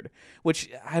scared. Which,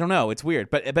 I don't know, it's weird.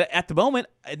 But at the moment,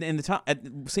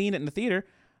 seeing it in the theater,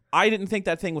 I didn't think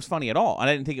that thing was funny at all, and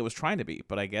I didn't think it was trying to be.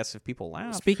 But I guess if people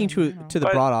laugh, speaking to the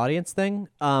broad audience thing,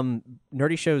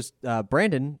 Nerdy Show's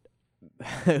Brandon,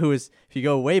 who is, if you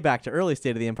go way back to early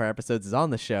State of the Empire episodes, is on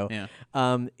the show.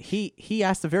 Yeah. He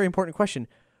asked a very important question: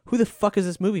 who the fuck is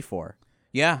this movie for?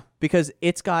 Yeah, because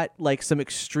it's got like some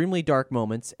extremely dark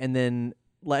moments, and then,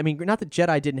 I mean, not that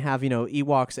Jedi didn't have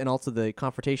Ewoks and also the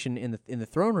confrontation in the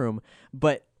throne room,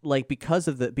 but like because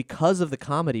of the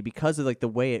comedy, because of like the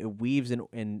way it weaves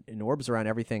and orbs around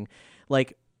everything,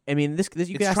 like, I mean, this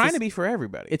you it's trying to be for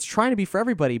everybody. It's trying to be for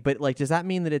everybody, but like, does that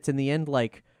mean that it's in the end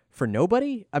like for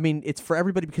nobody? I mean, it's for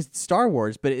everybody because it's Star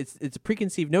Wars, but it's a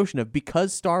preconceived notion of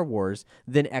because Star Wars,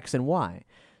 then X and Y.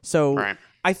 So right.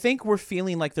 I think we're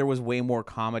feeling like there was way more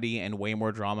comedy and way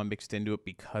more drama mixed into it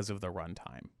because of the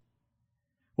runtime.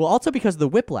 Well, also because of the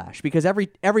whiplash, because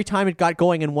every time it got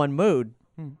going in one mode.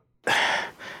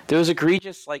 There was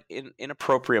egregious, like,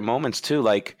 inappropriate moments, too.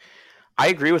 Like, I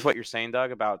agree with what you're saying,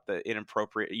 Doug, about the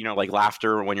inappropriate, like,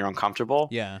 laughter when you're uncomfortable.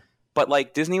 Yeah. But,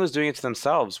 like, Disney was doing it to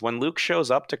themselves. When Luke shows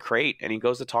up to Crate and he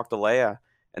goes to talk to Leia,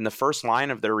 and the first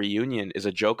line of their reunion is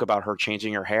a joke about her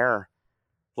changing her hair.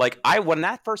 Like, when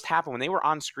that first happened, when they were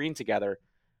on screen together,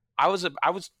 I was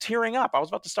tearing up. I was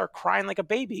about to start crying like a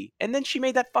baby. And then she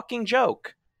made that fucking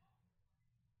joke.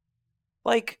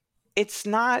 Like, it's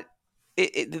not...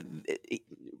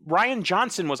 Rian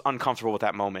Johnson was uncomfortable with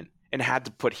that moment and had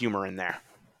to put humor in there.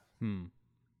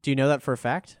 Do you know that for a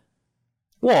fact?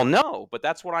 Well, no, but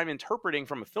that's what I'm interpreting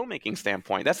from a filmmaking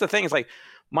standpoint. That's the thing. Is like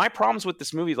my problems with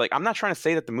this movie. Like, I'm not trying to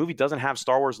say that the movie doesn't have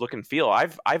Star Wars look and feel.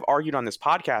 I've argued on this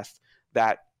podcast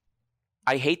that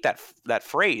I hate that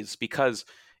phrase because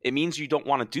it means you don't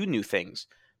want to do new things.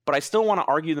 But I still want to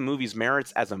argue the movie's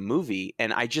merits as a movie,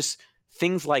 and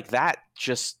things like that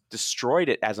just destroyed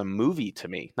it as a movie to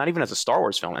me. Not even as a Star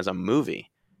Wars film, as a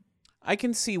movie. I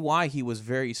can see why he was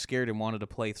very scared and wanted to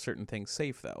play certain things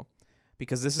safe, though.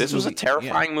 Because this was a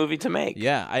terrifying movie to make.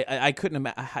 Yeah, I couldn't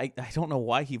imagine. I don't know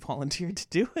why he volunteered to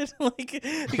do it.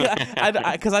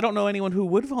 Because I don't know anyone who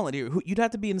would volunteer. You'd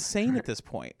have to be insane at this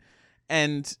point.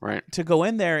 And to go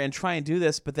in there and try and do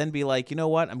this, but then be like, you know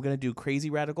what? I'm going to do crazy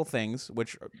radical things,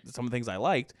 which are some things I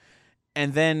liked,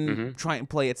 and then try and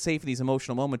play it safe in these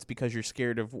emotional moments because you're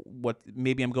scared of what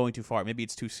maybe I'm going too far. Maybe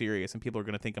it's too serious and people are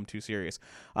going to think I'm too serious.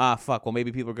 Fuck. Well,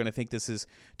 maybe people are going to think this is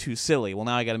too silly. Well,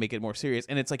 now I got to make it more serious.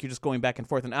 And it's like you're just going back and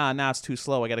forth and now it's too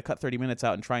slow. I got to cut 30 minutes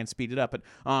out and try and speed it up. But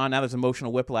now there's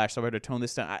emotional whiplash, so I better tone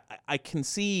this down. I can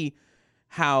see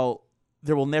how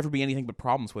there will never be anything but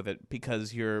problems with it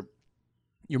because you're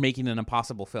making an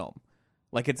impossible film.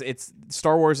 Like it's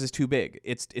Star Wars is too big.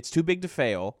 It's too big to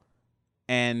fail.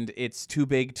 And it's too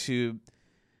big to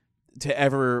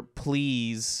ever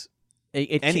please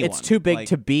anyone. It's too big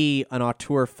to be an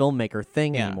auteur filmmaker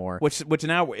thing anymore. Which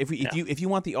now, if you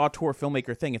want the auteur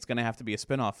filmmaker thing, it's going to have to be a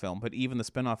spin-off film. But even the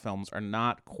spin-off films are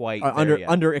not quite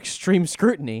under extreme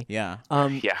scrutiny. Yeah,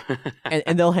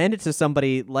 and they'll hand it to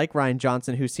somebody like Rian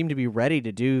Johnson, who seemed to be ready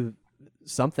to do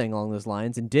something along those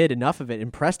lines, and did enough of it,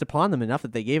 impressed upon them enough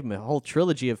that they gave him a whole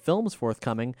trilogy of films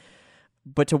forthcoming.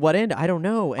 But to what end? I don't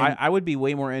know. And I would be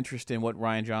way more interested in what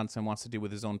Rian Johnson wants to do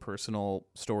with his own personal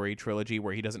story trilogy,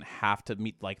 where he doesn't have to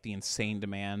meet like the insane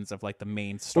demands of like the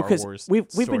main Star Wars. We've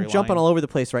been jumping all over the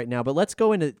place right now, but let's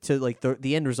go into like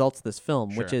the end results of this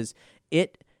film, which is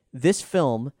this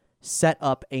film set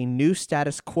up a new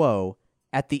status quo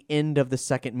at the end of the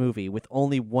second movie, with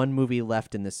only one movie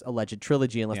left in this alleged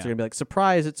trilogy, unless they're going to be like,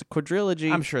 surprise, it's a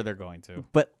quadrilogy. I'm sure they're going to.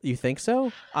 But you think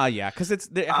so? Yeah, because it's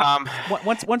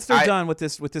once they're done with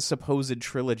this supposed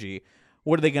trilogy,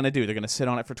 what are they going to do? They're going to sit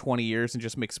on it for 20 years and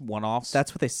just make one-offs?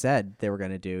 That's what they said they were going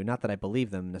to do. Not that I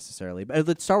believe them necessarily. But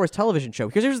the Star Wars television show.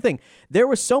 Because here's the thing. There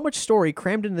was so much story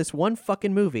crammed into this one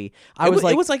fucking movie. It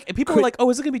was like people were like, oh,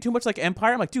 is it going to be too much like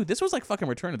Empire? I'm like, dude, this was like fucking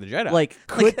Return of the Jedi. Like,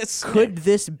 could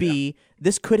this be...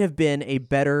 This could have been a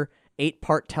better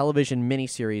 8-part television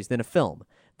miniseries than a film.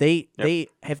 They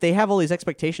have all these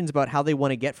expectations about how they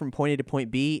want to get from point A to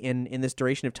point B in this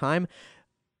duration of time.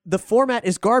 The format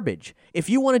is garbage. If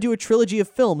you want to do a trilogy of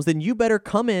films, then you better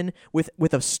come in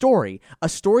with a story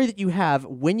that you have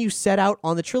when you set out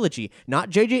on the trilogy.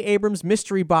 Not J.J. Abrams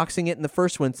mystery boxing it in the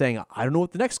first one, saying, I don't know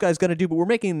what the next guy's going to do, but we're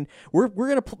going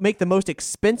to make the most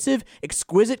expensive,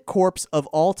 exquisite corpse of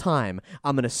all time.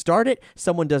 I'm going to start it.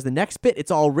 Someone does the next bit. It's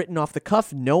all written off the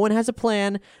cuff. No one has a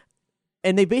plan.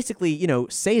 And they basically,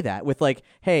 say that with like,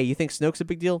 hey, you think Snoke's a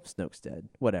big deal? Snoke's dead.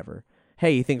 Whatever.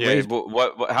 Hey, you think Rey's...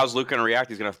 how's Luke going to react?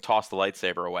 He's going to toss the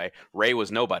lightsaber away. Rey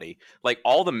was nobody. Like,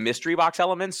 all the mystery box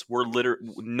elements were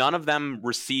none of them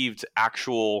received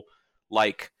actual,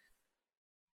 like,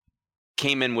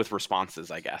 came in with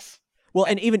responses, I guess. Well,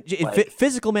 and even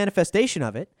physical manifestation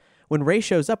of it, when Rey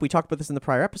shows up, we talked about this in the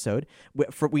prior episode,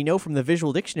 we know from the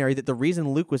visual dictionary that the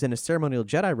reason Luke was in his ceremonial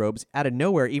Jedi robes out of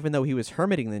nowhere, even though he was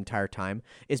hermiting the entire time,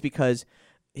 is because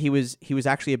he was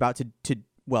actually about to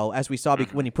well, as we saw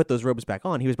when he put those robes back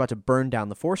on, he was about to burn down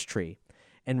the Force tree,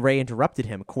 and Rey interrupted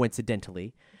him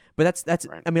coincidentally. But that's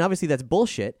right. I mean, obviously that's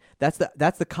bullshit. That's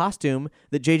the costume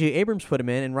that J.J. Abrams put him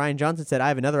in, and Rian Johnson said, I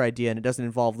have another idea, and it doesn't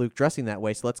involve Luke dressing that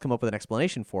way, so let's come up with an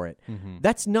explanation for it. Mm-hmm.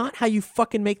 That's not how you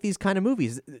fucking make these kind of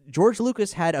movies. George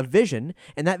Lucas had a vision,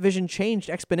 and that vision changed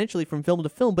exponentially from film to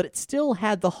film, but it still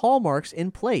had the hallmarks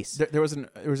in place. There was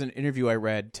an interview I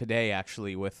read today,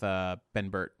 actually, with Ben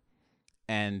Burt.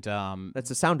 And that's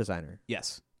a sound designer.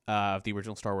 Yes, of the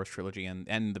original Star Wars trilogy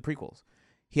and the prequels.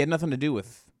 He had nothing to do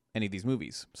with any of these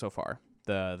movies so far,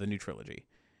 the new trilogy.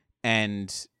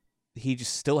 And he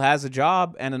just still has a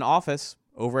job and an office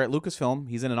over at Lucasfilm.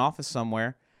 He's in an office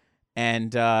somewhere.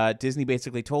 And Disney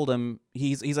basically told him,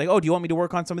 he's like, oh, do you want me to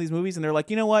work on some of these movies? And they're like,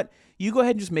 you know what? You go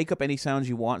ahead and just make up any sounds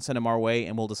you want, send them our way,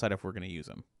 and we'll decide if we're going to use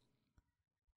them.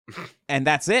 And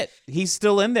that's it. He's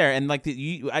still in there. And like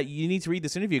you need to read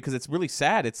this interview because it's really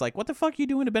sad. It's like, what the fuck are you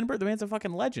doing to Ben Burtt? The man's a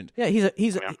fucking legend. Yeah,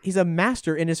 he's a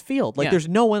master in his field. Like there's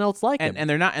no one else like him. And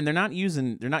they're not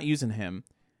using him.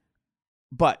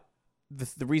 But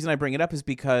the reason I bring it up is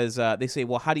because they say,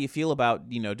 well, how do you feel about,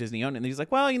 Disney owned it? And he's like,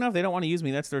 well, if they don't want to use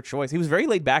me, that's their choice. He was very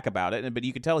laid back about it, but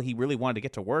you could tell he really wanted to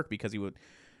get to work because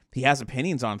he has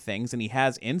opinions on things and he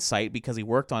has insight because he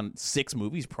worked on 6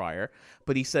 movies prior.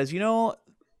 But he says,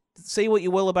 say what you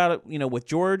will about it, with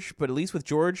George, but at least with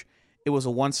George, it was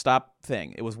a one-stop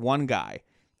thing. It was one guy.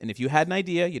 And if you had an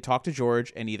idea, you talked to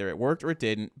George, and either it worked or it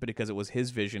didn't, but because it was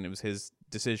his vision, it was his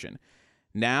decision.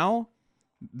 Now,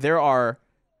 there are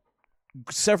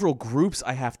several groups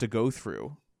I have to go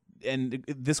through, and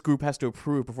this group has to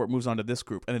approve before it moves on to this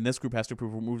group, and then this group has to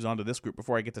approve before it moves on to this group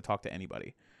before I get to talk to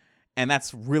anybody. And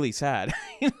that's really sad,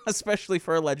 especially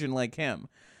for a legend like him.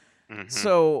 Mm-hmm.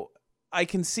 So I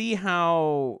can see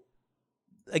how,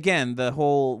 again, the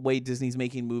whole way Disney's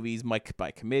making movies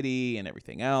by committee and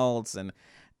everything else, and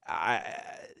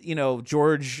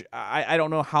George, I don't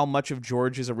know how much of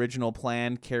George's original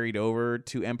plan carried over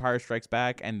to Empire Strikes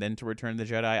Back and then to Return of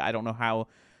the Jedi. I don't know how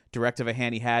direct of a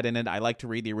hand he had in it. I like to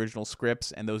read the original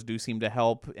scripts, and those do seem to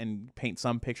help and paint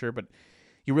some picture, but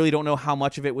you really don't know how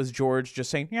much of it was George just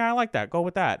saying, yeah, I like that, go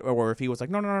with that, or if he was like,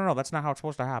 no, that's not how it's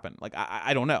supposed to happen. Like,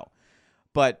 I don't know.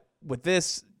 But with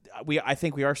this, I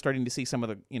think we are starting to see some of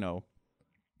the,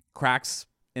 cracks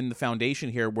in the foundation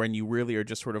here when you really are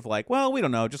just sort of like, well, we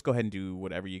don't know, just go ahead and do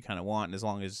whatever you kind of want, and as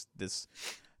long as this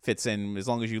fits in, as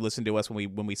long as you listen to us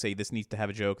when we say this needs to have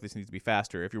a joke, this needs to be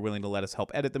faster, if you're willing to let us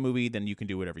help edit the movie, then you can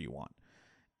do whatever you want.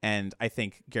 And I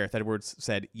think Gareth Edwards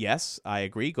said, yes, I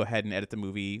agree, go ahead and edit the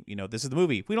movie, this is the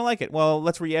movie, if we don't like it, well,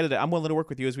 let's re-edit it, I'm willing to work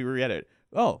with you as we re-edit it.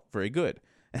 Oh, very good.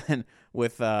 And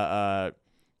with Miller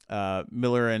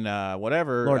and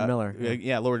whatever, Lord Miller,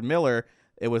 Lord Miller,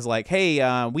 it was like,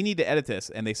 hey, we need to edit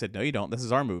this. And they said, no, you don't. This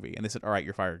is our movie. And they said, all right,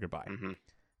 you're fired. Goodbye. Mm-hmm.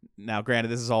 Now, granted,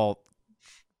 this is all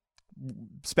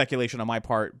speculation on my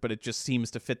part, but it just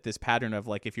seems to fit this pattern of,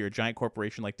 like, if you're a giant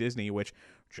corporation like Disney, which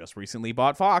just recently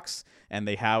bought Fox, and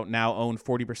they now own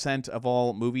 40% of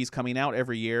all movies coming out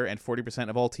every year and 40%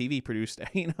 of all TV produced,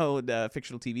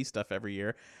 fictional TV stuff every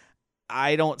year,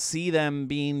 I don't see them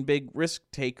being big risk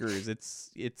takers.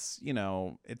 It's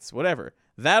whatever.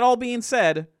 That all being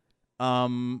said,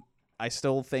 I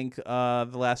still think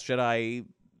The Last Jedi,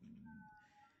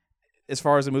 as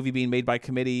far as a movie being made by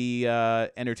committee,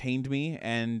 entertained me,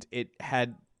 and it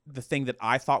had the thing that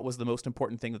I thought was the most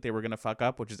important thing that they were going to fuck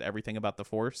up, which is everything about the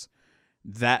Force.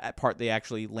 That part they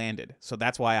actually landed. So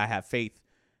that's why I have faith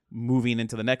moving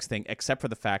into the next thing, except for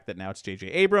the fact that now it's J.J.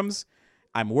 Abrams.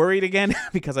 I'm worried again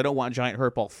because I don't want Giant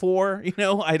Hurtball 4,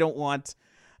 I don't want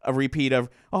a repeat of,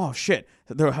 oh shit,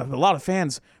 there are a lot of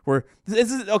fans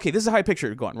this is how I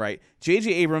picture it going, right?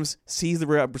 J.J. Abrams sees the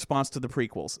response to the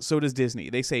prequels. So does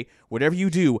Disney. They say, whatever you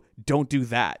do, don't do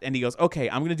that. And he goes, okay,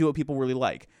 I'm going to do what people really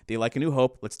like. They like A New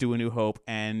Hope. Let's do A New Hope.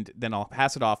 And then I'll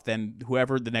pass it off. Then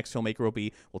whoever the next filmmaker will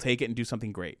be will take it and do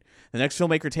something great. The next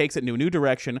filmmaker takes it into a new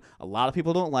direction. A lot of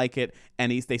people don't like it.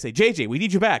 And they say, JJ, we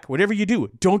need you back. Whatever you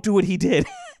do, don't do what he did.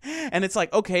 And it's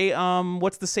like, okay,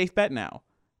 what's the safe bet now?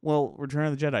 Well, Return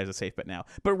of the Jedi is a safe bet now.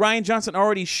 But Rian Johnson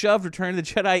already shoved Return of the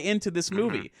Jedi into this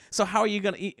movie. So how are you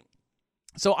going to...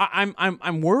 So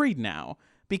I'm worried now,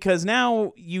 because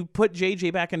now you put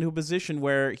JJ back into a position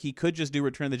where he could just do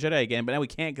Return of the Jedi again, but now we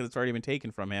can't because it's already been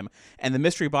taken from him, and the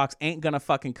mystery box ain't going to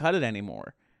fucking cut it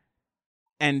anymore.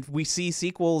 And we see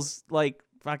sequels like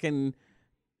fucking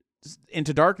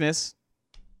Into Darkness,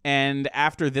 and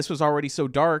after this was already so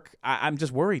dark, I'm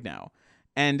just worried now.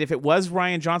 And if it was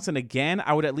Rian Johnson again,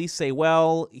 I would at least say,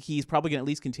 well, he's probably going to at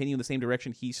least continue in the same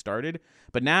direction he started.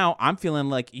 But now I'm feeling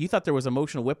like you thought there was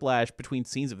emotional whiplash between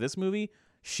scenes of this movie.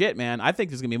 Shit, man, I think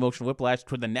there's going to be emotional whiplash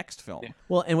toward the next film. Yeah.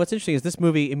 Well, and what's interesting is this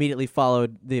movie immediately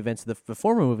followed the events of the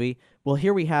former movie. Well,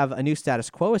 here we have a new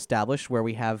status quo established where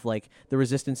we have, like, the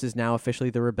Resistance is now officially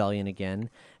the Rebellion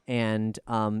again. And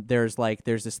there's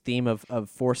this theme of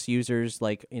Force users,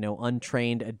 like,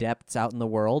 untrained adepts out in the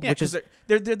world. Yeah, which is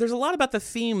there's a lot about the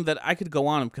theme that I could go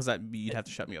on, because you'd have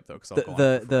to shut me up, though, because I'll go on.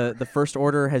 The First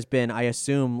Order has been, I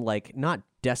assume, like, not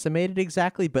decimated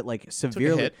exactly, but like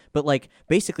severely, but like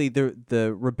basically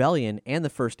the rebellion and the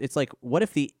first, it's like, what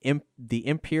if the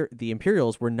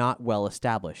Imperials were not well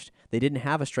established? They didn't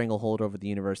have a stranglehold over the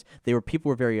universe. People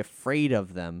were very afraid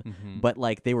of them, but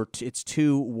like they were it's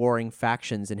two warring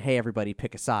factions and hey, everybody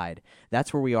pick a side.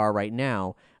 That's where we are right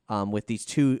now. With these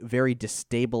two very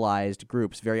destabilized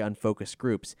groups, very unfocused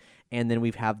groups, and then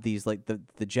we have these like the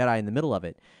Jedi in the middle of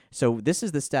it. So this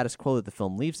is the status quo that the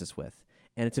film leaves us with,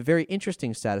 and it's a very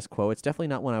interesting status quo. It's definitely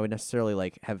not one I would necessarily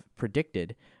like have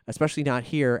predicted, especially not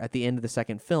here at the end of the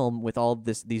second film with all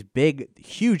these big,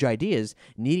 huge ideas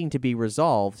needing to be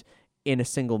resolved in a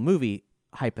single movie,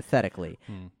 hypothetically.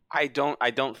 I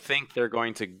don't think they're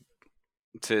going to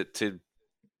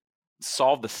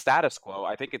solve the status quo.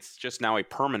 I think it's just now a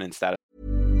permanent status.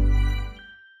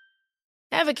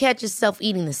 Ever catch yourself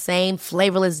eating the same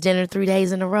flavorless dinner 3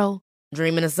 days in a row?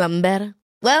 Dreaming of something better?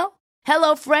 Well,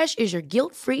 HelloFresh is your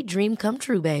guilt-free dream come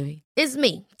true, baby. It's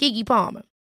me, Keke Palmer.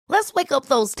 Let's wake up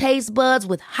those taste buds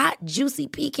with hot, juicy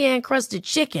pecan-crusted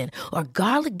chicken or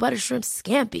garlic butter shrimp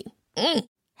scampi.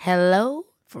 Hello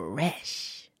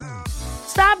Fresh.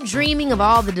 Stop dreaming of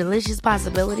all the delicious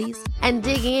possibilities and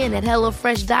dig in at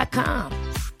HelloFresh.com.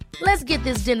 Let's get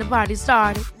this dinner party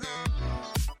started.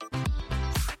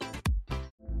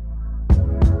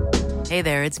 Hey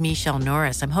there, it's Michelle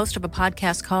Norris. I'm host of a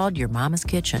podcast called Your Mama's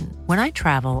Kitchen. When I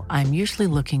travel, I'm usually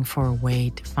looking for a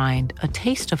way to find a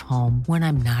taste of home when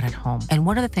I'm not at home. And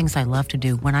one of the things I love to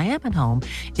do when I am at home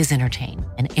is entertain.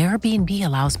 And Airbnb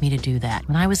allows me to do that.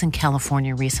 When I was in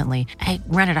California recently, I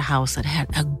rented a house that had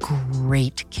a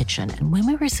great kitchen. And when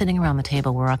we were sitting around the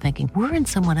table, we're all thinking, we're in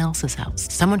someone else's house.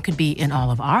 Someone could be in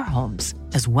all of our homes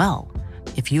as well.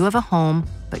 If you have a home,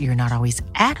 but you're not always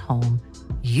at home,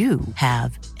 you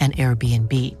have an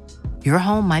Airbnb. Your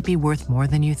home might be worth more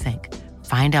than you think.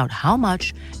 Find out how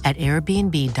much at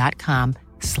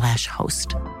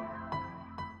airbnb.com/host.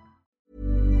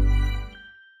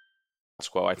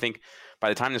 I think by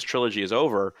the time this trilogy is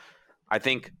over, I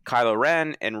think Kylo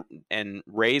Ren and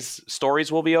Rey's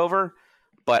stories will be over.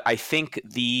 But I think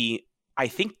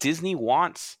Disney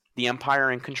wants the Empire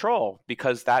in control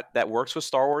because that works with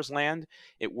Star Wars land.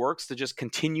 It works to just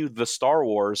continue the Star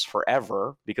Wars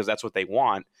forever because that's what they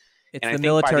want. It's and the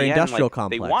military-industrial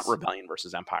complex. They want rebellion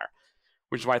versus Empire,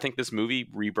 which is why I think this movie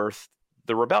rebirthed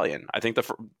the rebellion. I think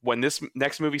when this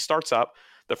next movie starts up,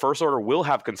 the First Order will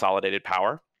have consolidated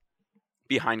power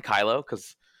behind Kylo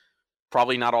because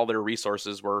probably not all their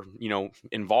resources were,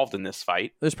 involved in this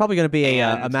fight. There's probably going to be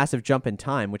a massive jump in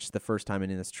time, which is the first time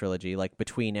in this trilogy, like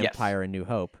between Empire and New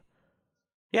Hope.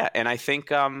 Yeah, and I think,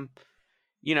 there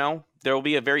will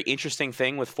be a very interesting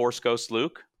thing with Force Ghost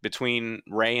Luke between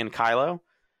Rey and Kylo.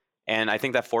 And I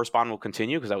think that Force bond will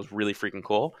continue because that was really freaking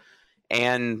cool.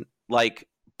 And but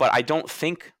I don't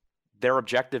think their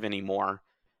objective anymore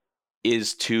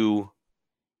is to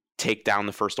take down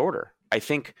the First Order. I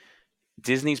think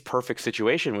Disney's perfect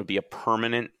situation would be a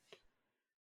permanent,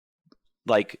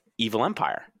 evil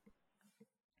empire.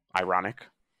 Ironic,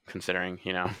 considering,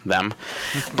 them.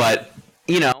 But,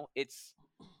 it's...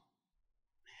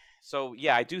 So,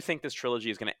 yeah, I do think this trilogy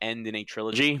is going to end in a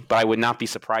trilogy, but I would not be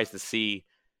surprised to see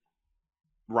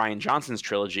Rian Johnson's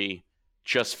trilogy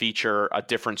just feature a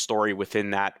different story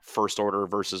within that First Order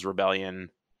versus Rebellion,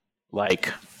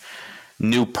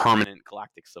 new permanent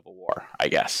galactic civil war, I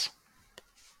guess.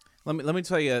 Let me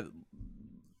tell you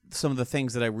some of the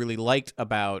things that I really liked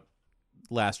about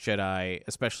Last Jedi,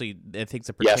 especially things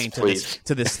that pertain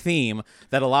to this theme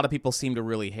that a lot of people seem to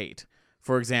really hate.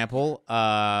 For example,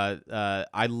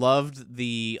 I loved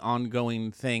the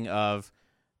ongoing thing of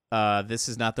this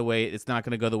is not the way, it's not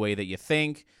going to go the way that you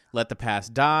think, let the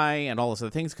past die, and all those other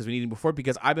things because we needed before,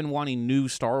 because I've been wanting new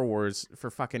Star Wars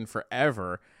for fucking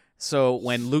forever. So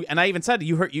when Luke, and I even said,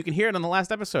 you can hear it on the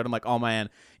last episode, I'm like, oh man,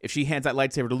 if she hands that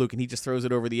lightsaber to Luke and he just throws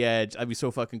it over the edge, that'd be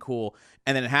so fucking cool.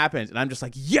 And then it happens, and I'm just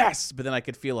like, yes! But then I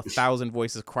could feel 1,000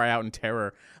 voices cry out in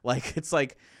terror.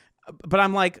 But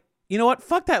I'm like, you know what?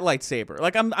 Fuck that lightsaber.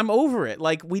 I'm over it.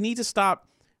 We need to stop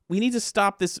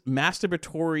this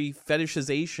masturbatory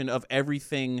fetishization of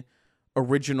everything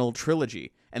original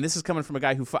trilogy. And this is coming from a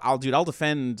guy who I'll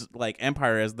defend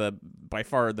Empire as by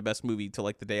far the best movie till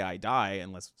the day I die,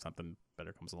 unless something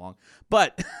better comes along.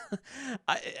 But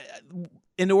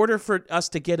in order for us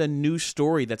to get a new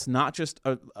story that's not just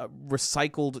a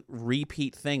recycled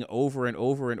repeat thing over and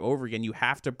over and over again, you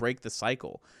have to break the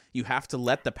cycle. You have to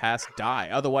let the past die.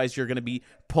 Otherwise, you're going to be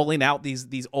pulling out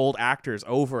these old actors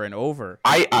over and over.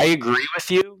 I agree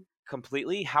with you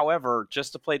completely. However,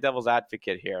 just to play devil's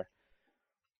advocate here,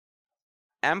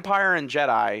 Empire and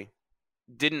Jedi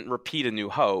didn't repeat A New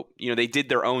Hope. They did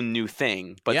their own new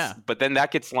thing. But then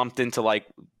that gets lumped into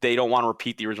they don't want to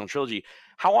repeat the original trilogy.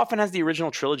 How often has the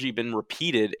original trilogy been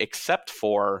repeated except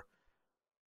for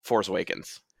Force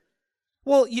Awakens?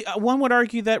 Well, one would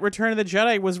argue that Return of the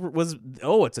Jedi was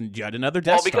it's yet another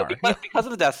Death Star. Because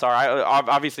of the Death Star,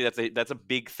 obviously that's a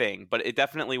big thing, but it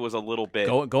definitely was a little bit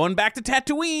going back to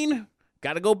Tatooine.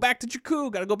 Got to go back to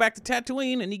Jakku. Got to go back to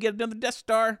Tatooine, and you get another Death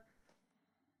Star.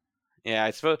 Yeah, I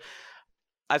suppose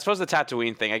the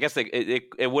Tatooine thing. I guess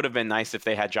it would have been nice if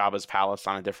they had Jabba's palace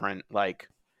on a different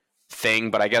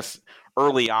thing, but I guess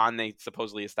early on they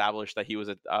supposedly established that he was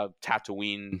a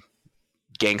Tatooine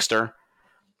gangster.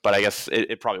 But I guess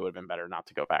it probably would have been better not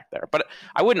to go back there. But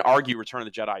I wouldn't argue Return of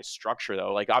the Jedi's structure,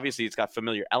 though. Obviously, it's got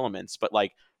familiar elements, but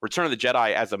Return of the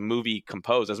Jedi as a movie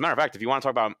composed. As a matter of fact, if you want to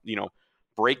talk about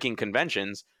breaking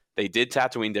conventions, they did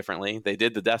Tatooine differently. They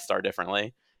did the Death Star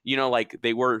differently. He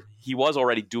was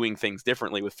already doing things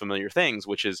differently with familiar things,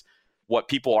 which is what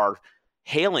people are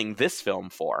hailing this film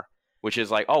for. Which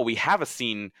is we have a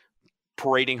scene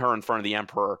parading her in front of the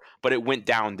Emperor, but it went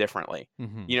down differently.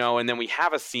 Mm-hmm. And then we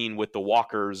have a scene with the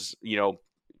walkers,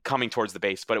 coming towards the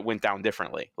base, but it went down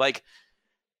differently. I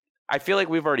feel like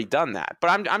we've already done that.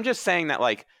 But I'm just saying that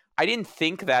I didn't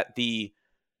think that the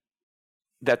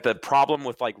problem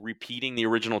with repeating the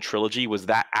original trilogy was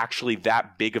that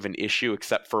big of an issue,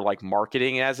 except for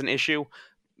marketing it as an issue.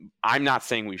 I'm not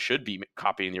saying we should be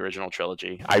copying the original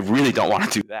trilogy. I really don't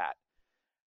want to do that.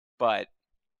 But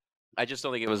I just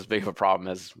don't think it was as big of a problem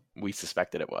as we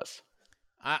suspected it was.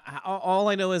 All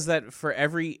I know is that for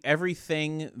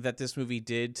everything that this movie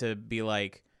did to be all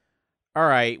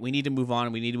right, we need to move on.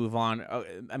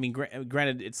 I mean,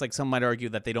 granted, it's some might argue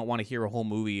that they don't want to hear a whole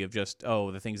movie of just,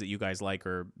 the things that you guys like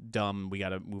are dumb. We got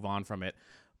to move on from it.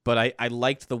 But I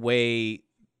liked the way...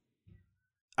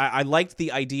 I liked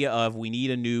the idea of we need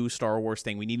a new Star Wars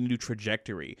thing. We need a new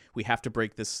trajectory. We have to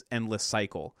break this endless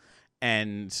cycle.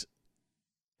 And...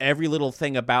 every little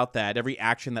thing about that, every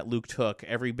action that Luke took,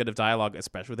 every bit of dialogue,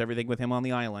 especially with everything with him on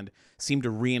the island, seemed to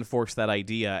reinforce that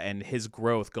idea and his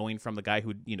growth going from the guy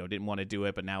who, didn't want to do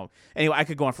it, but now... Anyway, I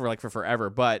could go on for forever,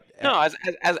 but... No,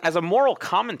 as a moral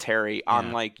commentary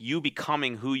on, you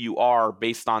becoming who you are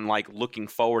based on, looking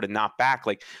forward and not back,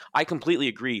 I completely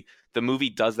agree. The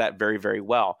movie does that very, very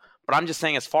well. But I'm just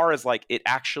saying, as far as, it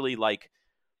actually,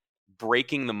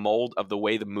 breaking the mold of the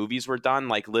way the movies were done,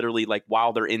 literally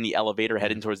while they're in the elevator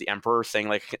heading towards the Emperor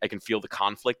saying I can feel the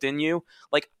conflict in you,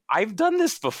 I've done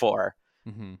this before.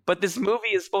 Mm-hmm. But this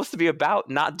movie is supposed to be about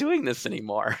not doing this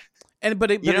anymore. But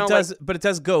it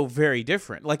does go very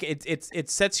different. It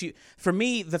sets you... For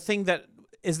me, the thing that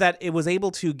is that it was able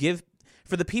to give...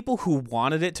 For the people who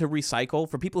wanted it to recycle,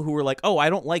 for people who were I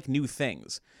don't like new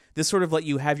things, this sort of let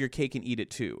you have your cake and eat it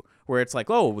too, where it's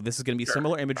this is going to be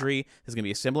similar imagery, this is going to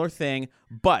be a similar thing,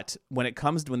 but when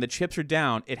the chips are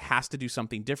down, it has to do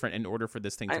something different in order for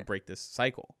this thing to break this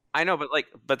cycle. I know,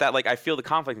 but I feel the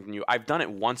conflict in you. I've done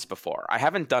it once before. I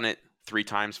haven't done it 3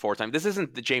 times, 4 times. This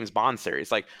isn't the James Bond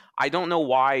series. I don't know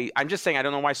why. I'm just saying I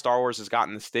don't know why Star Wars has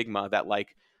gotten the stigma that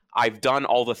I've done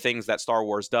all the things that Star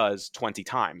Wars does 20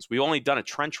 times. We've only done a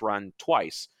trench run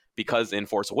twice because in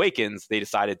Force Awakens, they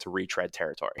decided to retread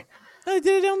territory. They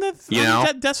did it on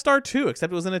the Death Star too,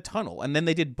 except it was in a tunnel. And then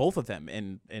they did both of them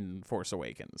in Force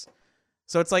Awakens.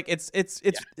 So it's it's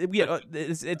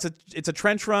a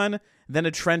trench run, then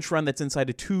a trench run that's inside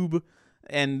a tube,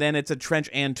 and then it's a trench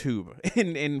and tube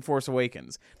in Force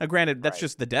Awakens. Now, granted, that's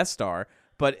just the Death Star.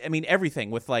 But I mean everything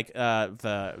with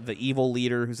the evil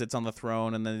leader who sits on the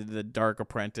throne and then the dark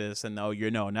apprentice and now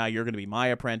you're going to be my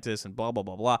apprentice and blah blah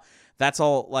blah blah. That's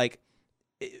all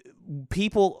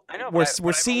people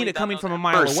we're seeing it coming from a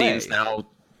mile away. Scenes now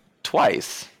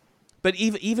twice. But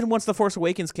even once The Force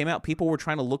Awakens came out, people were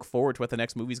trying to look forward to what the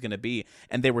next movie's going to be,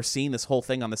 and they were seeing this whole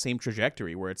thing on the same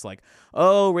trajectory where it's Rey's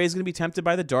going to be tempted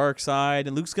by the dark side,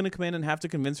 and Luke's going to come in and have to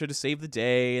convince her to save the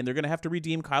day, and they're going to have to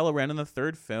redeem Kylo Ren in the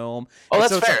 3rd film. Oh,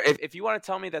 that's fair. If you want to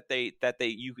tell me that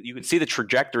you could see the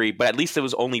trajectory, but at least it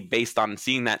was only based on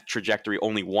seeing that trajectory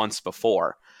only once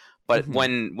before. But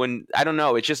when I don't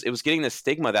know, it was getting this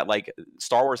stigma that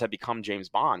Star Wars had become James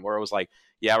Bond, where it was we're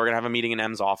gonna have a meeting in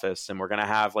M's office and we're gonna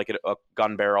have a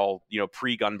gun barrel,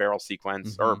 pre-gun barrel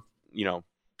sequence or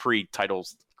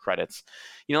pre-titles credits.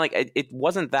 It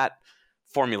wasn't that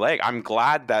formulaic. I'm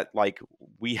glad that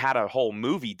we had a whole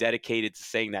movie dedicated to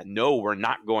saying that no, we're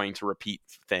not going to repeat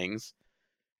things.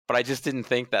 But I just didn't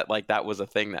think that that was a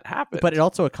thing that happened. But it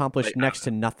also accomplished next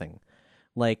to nothing.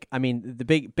 I mean, the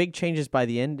big changes by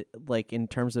the end, in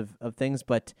terms of things,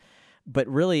 but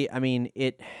really, I mean,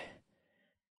 it,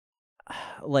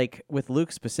 with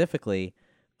Luke specifically,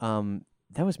 that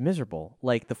was miserable.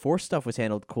 The Force stuff was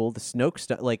handled cool. The Snoke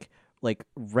stuff,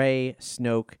 Rey,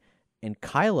 Snoke, and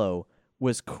Kylo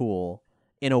was cool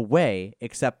in a way,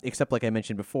 except like I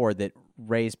mentioned before, that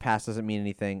Rey's past doesn't mean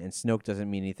anything and Snoke doesn't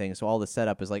mean anything. So all the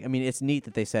setup is like, I mean, it's neat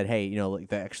that they said, hey, like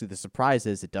the surprise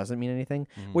is it doesn't mean anything,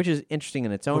 which is interesting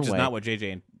in its own way. Which is not what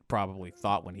JJ probably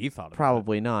thought when he thought of it.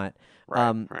 Probably not.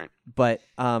 Right. But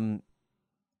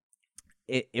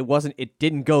it wasn't. It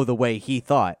didn't go the way he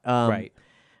thought. Right.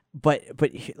 But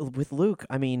with Luke,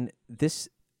 I mean,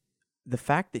 the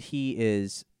fact that he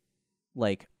is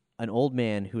like an old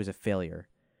man who is a failure.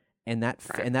 And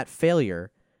that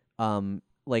failure,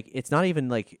 like it's not even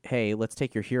like, hey, let's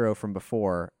take your hero from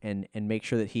before and make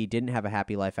sure that he didn't have a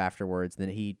happy life afterwards, and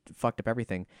that he fucked up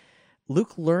everything.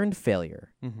 Luke learned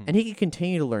failure, and he can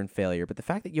continue to learn failure. But the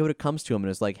fact that Yoda comes to him and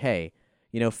is like, hey,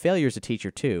 failure's a teacher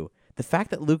too. The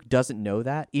fact that Luke doesn't know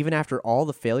that, even after all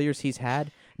the failures he's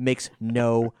had, makes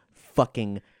no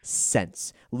fucking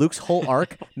sense. Luke's whole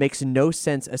arc makes no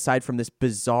sense aside from this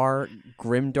bizarre,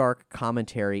 grimdark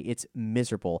commentary. It's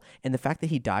miserable. And the fact that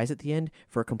he dies at the end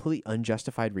for a completely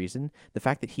unjustified reason, the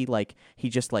fact that he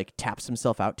just taps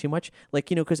himself out too much,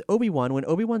 because Obi-Wan, when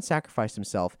Obi-Wan sacrificed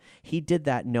himself, he did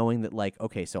that knowing that,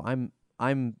 okay, so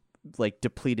I'm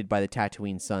depleted by the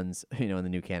Tatooine suns, in the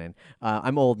new canon.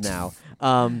 I'm old now.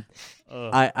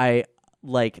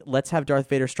 Let's have Darth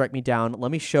Vader strike me down. Let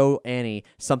me show Annie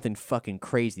something fucking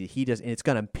crazy that he does, and it's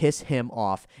gonna piss him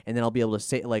off. And then I'll be able to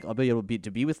say, I'll be able to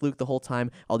be with Luke the whole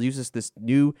time. I'll use this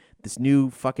new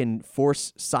fucking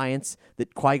Force science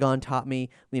that Qui-Gon taught me.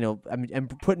 I'm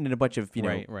putting in a bunch of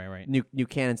right. new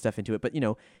canon stuff into it. But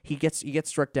he gets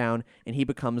struck down and he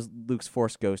becomes Luke's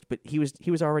Force ghost. But he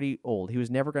was already old. He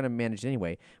was never gonna manage it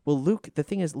anyway. Well, Luke, the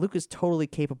thing is, Luke is totally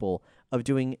capable of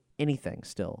doing anything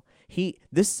still.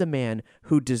 This is a man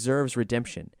who deserves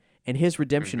redemption, and his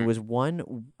redemption was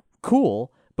one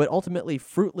cool but ultimately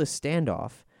fruitless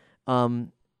standoff.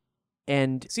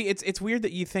 And see, it's weird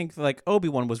that you think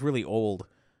Obi-Wan was really old,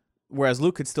 whereas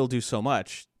Luke could still do so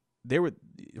much.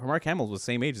 Mark Hamill was the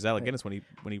same age as Alec Guinness when he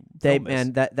filmed this.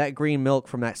 Man, that green milk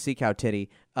from that sea cow titty,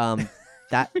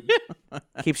 that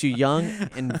keeps you young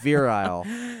and virile.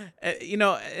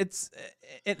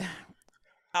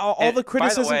 All the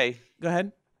criticism. By the way, go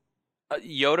ahead.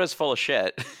 Yoda's full of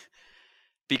shit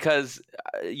because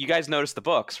you guys noticed the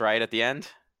books, right, at the end?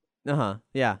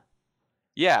 Yeah.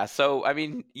 Yeah, so, I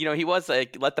mean, he was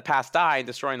let the past die and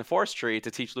destroying the Force tree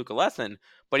to teach Luke a lesson,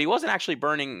 but he wasn't actually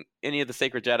burning any of the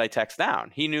sacred Jedi texts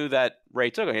down. He knew that Rey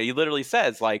took it. He literally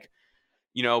says,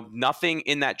 nothing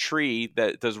in that tree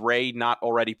that does Rey not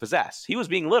already possess. He was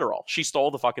being literal. She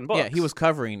stole the fucking books. Yeah, he was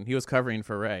covering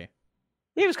for Rey.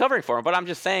 He was covering for him, but I'm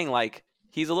just saying,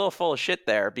 he's a little full of shit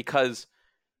there because,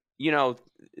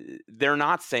 they're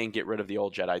not saying get rid of the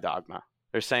old Jedi dogma.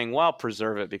 They're saying, well,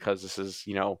 preserve it because this is,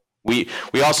 we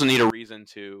also need a reason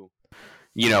to,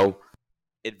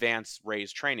 advance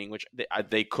Rey's training, which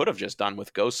they could have just done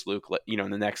with Ghost Luke,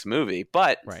 in the next movie.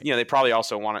 But, right. They probably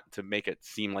also wanted to make it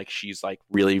seem like she's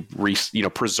really,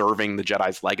 preserving the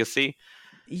Jedi's legacy.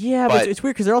 Yeah, but it's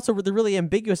weird because they're really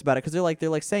ambiguous about it because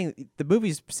they're saying the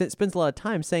movie spends a lot of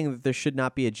time saying that there should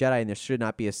not be a Jedi and there should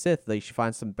not be a Sith. They should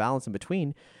find some balance in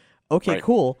between. Okay, right.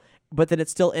 Cool, but then it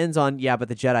still ends on but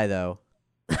the Jedi though,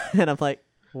 and I'm like,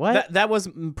 what? That was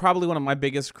probably one of my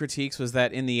biggest critiques was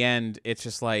that in the end it's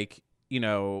just the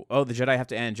Jedi have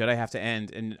to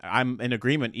end, and I'm in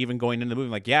agreement even going into the movie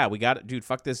we got it, dude.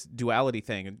 Fuck this duality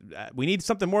thing. We need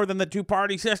something more than the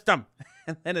two-party system,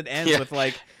 and then it ends with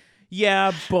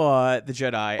yeah, but the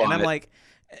Jedi. And I'm like,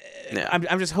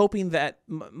 I'm just hoping that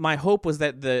my hope was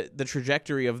that the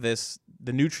trajectory of this,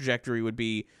 the new trajectory would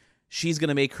be she's going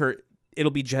to make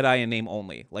it'll be Jedi in name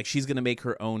only. She's going to make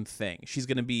her own thing. She's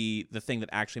going to be the thing that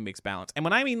actually makes balance. And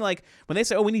when I mean when they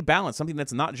say, we need balance, something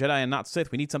that's not Jedi and not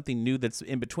Sith, we need something new that's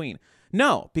in between.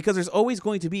 No, because there's always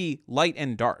going to be light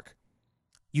and dark.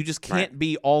 You just can't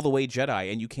be all the way Jedi,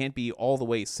 and you can't be all the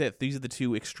way Sith. These are the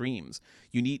two extremes.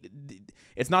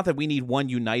 It's not that we need one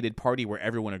united party where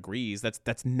everyone agrees.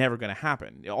 That's never going to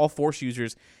happen. All Force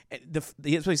users, that's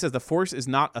what he says. The Force is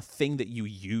not a thing that you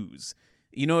use.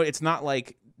 It's not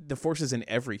like the Force is in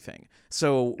everything.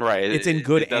 So it's in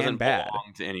good and bad. It doesn't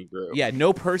belong to any group. Yeah,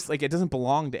 no person, it doesn't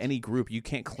belong to any group. You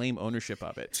can't claim ownership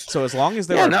of it. So as long as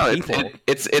there are people,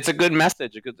 it's a good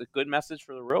message. A good message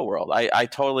for the real world. I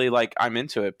totally I'm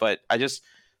into it, but I just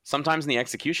sometimes in the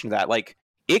execution of that,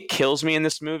 it kills me in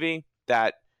this movie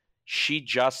that she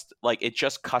just it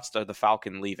just cuts to the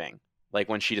Falcon leaving,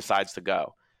 when she decides to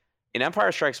go. In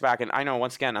Empire Strikes Back, and I know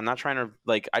once again I'm not trying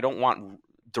to I don't want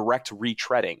direct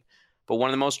retreading. But one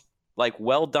of the most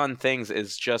well done things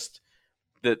is just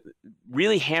the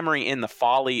really hammering in the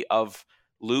folly of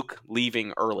Luke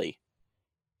leaving early.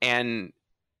 And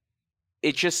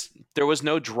it just, there was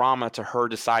no drama to her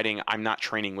deciding, I'm not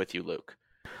training with you, Luke.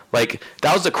 Like,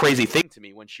 that was the crazy thing to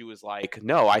me when she was like,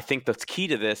 no, I think the key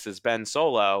to this is Ben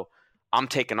Solo. I'm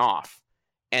taking off.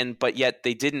 But yet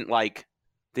they didn't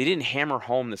hammer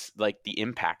home this, like, the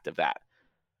impact of that.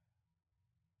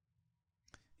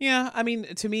 Yeah, I mean,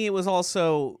 to me, it was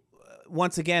also,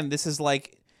 once again, this is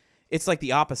like, it's like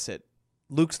the opposite.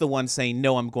 Luke's the one saying,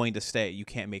 no, I'm going to stay. You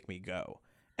can't make me go.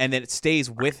 And then it stays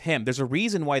with him. There's a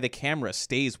reason why the camera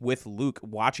stays with Luke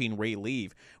watching Rey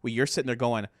leave, where you're sitting there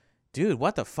going, dude,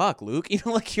 what the fuck, Luke? You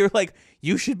know, like, you're like,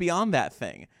 you should be on that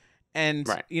thing. And,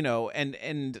 you know,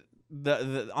 and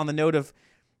the on the note of,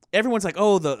 everyone's like,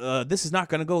 oh, this is not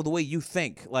going to go the way you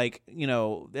think. Like, you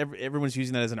know, everyone's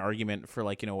using that as an argument for,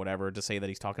 like, you know, whatever, to say that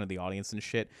he's talking to the audience and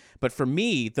shit. But for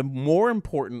me, the more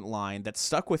important line that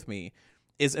stuck with me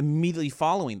is immediately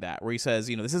following that, where he says,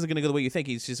 you know, this isn't going to go the way you think.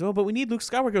 He's just, oh, but we need Luke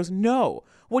Skywalker. He goes, no.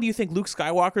 What do you think? Luke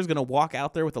Skywalker is going to walk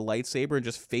out there with a lightsaber and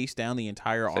just face down the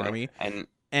entire army?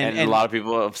 And a lot of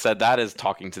people have said that is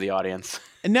talking to the audience.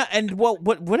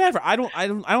 Whatever. I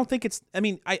don't think it's. I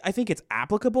mean, I think it's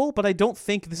applicable, but I don't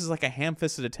think this is like a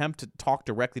ham-fisted attempt to talk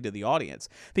directly to the audience,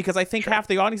 because I think half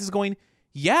the audience is going,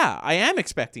 yeah, I am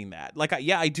expecting that. Like,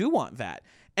 I do want that,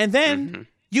 and then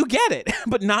you get it,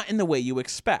 but not in the way you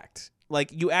expect.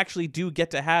 Like, you actually do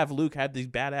get to have Luke have these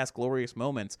badass, glorious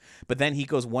moments, but then he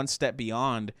goes one step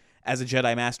beyond, as a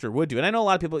Jedi Master would do. And I know a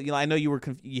lot of people, you know, I know you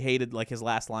hated, like, his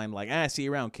last line, like, see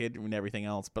you around, kid, and everything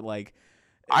else, but, like,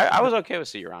 I was okay with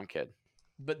see you around, kid.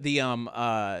 But the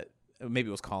maybe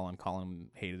it was Colin. Colin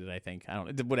hated it, I think. I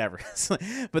don't, whatever.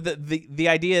 But the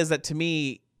idea is that, to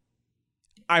me,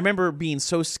 I remember being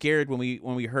so scared when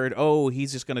we heard, oh,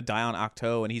 he's just gonna die on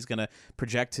Ahch-To and he's gonna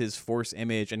project his Force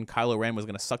image and Kylo Ren was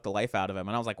gonna suck the life out of him,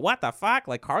 and I was like, what the fuck?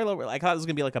 Like, Kylo, like, I thought it was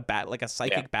gonna be like a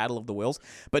psychic battle of the wills,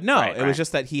 but no, it was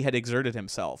just that he had exerted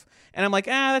himself, and I'm like,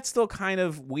 that's still kind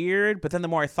of weird. But then the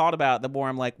more I thought about it, the more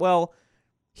I'm like, well,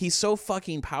 he's so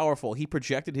fucking powerful. He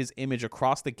projected his image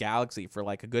across the galaxy for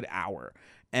like a good hour,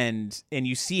 and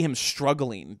you see him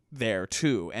struggling there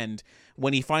too. And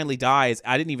when he finally dies,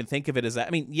 I didn't even think of it as that.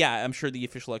 I mean, yeah, I'm sure the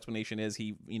official explanation is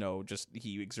he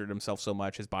exerted himself so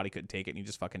much his body couldn't take it and he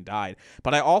just fucking died.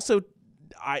 But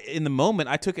in the moment,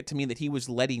 I took it to mean that he was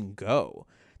letting go.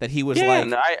 That he was like,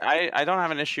 and I don't have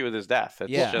an issue with his death.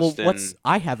 It's just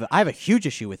I have a huge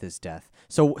issue with his death.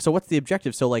 So what's the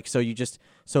objective? So a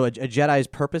Jedi's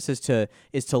purpose is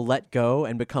to let go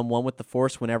and become one with the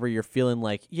Force whenever you're feeling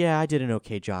like, yeah, I did an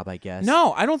okay job, I guess.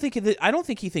 No, I don't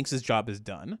think he thinks his job is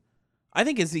done. I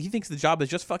think he thinks the job is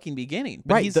just fucking beginning.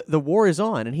 But right, the war is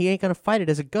on, and he ain't gonna fight it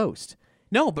as a ghost.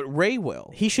 No, but Rey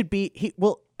will. He should be.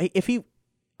 If he.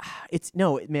 It's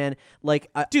no, man. Like,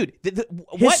 dude,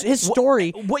 his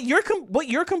story. What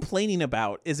you're complaining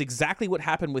about is exactly what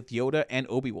happened with Yoda and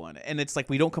Obi-Wan, and it's like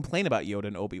we don't complain about Yoda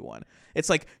and Obi-Wan. It's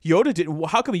like Yoda didn't.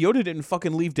 How come Yoda didn't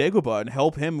fucking leave Dagobah and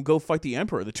help him go fight the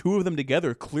Emperor? The two of them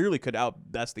together clearly could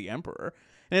outbest the Emperor.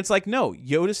 And it's like, no,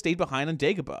 Yoda stayed behind on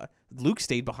Dagobah. Luke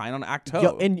stayed behind on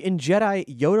Ahch-To. In Jedi,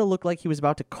 Yoda looked like he was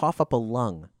about to cough up a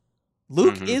lung.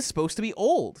 Luke is supposed to be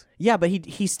old. Yeah, but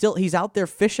he's out there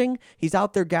fishing. He's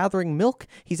out there gathering milk.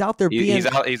 He's out there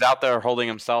he's out there holding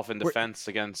himself in defense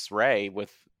against Rey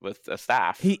with a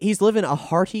staff. He's living a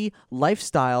hearty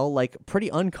lifestyle, like pretty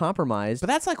uncompromised. But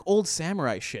that's like old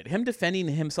samurai shit. Him defending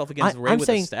himself against Rey with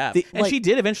a staff. And she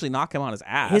did eventually knock him on his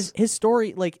ass. His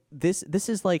story, like this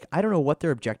is like, I don't know what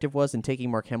their objective was in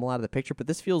taking Mark Hamill out of the picture, but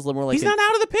this feels a little more like he's not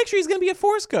out of the picture. He's gonna be a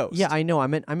Force ghost. Yeah, I know. I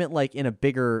meant like in a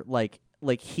bigger like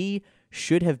he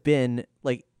should have been,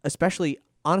 like, especially,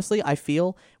 honestly, I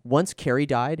feel once Carrie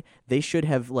died, they should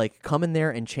have like come in there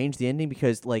and changed the ending,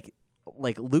 because like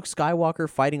Luke Skywalker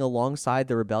fighting alongside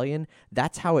the rebellion,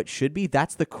 that's how it should be.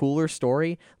 That's the cooler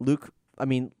story. Luke, I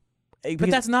mean, but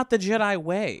that's not the Jedi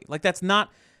way. Like, that's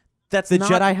not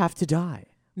Jedi have to die.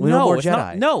 No more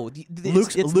Jedi. Luke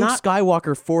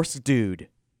Skywalker, Force dude.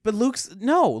 But Luke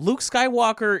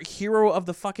Skywalker, hero of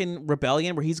the fucking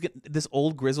rebellion, where this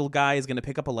old grizzled guy is gonna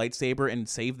pick up a lightsaber and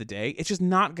save the day. It's just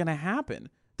not gonna happen.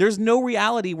 There's no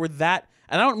reality where that,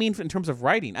 and I don't mean in terms of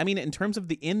writing. I mean in terms of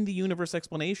the in the universe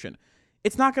explanation.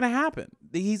 It's not gonna happen.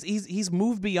 He's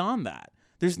moved beyond that.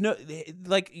 There's no,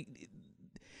 like,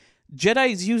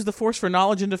 Jedis use the Force for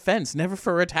knowledge and defense, never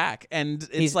for attack. And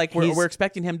it's we're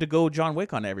expecting him to go John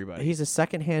Wick on everybody. He's a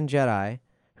secondhand Jedi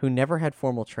who never had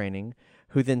formal training,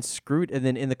 who then and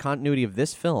then in the continuity of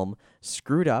this film,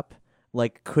 screwed up,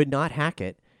 like could not hack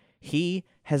it. He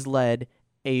has led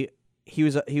he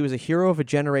was a hero of a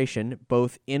generation,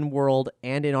 both in world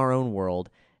and in our own world,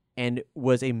 and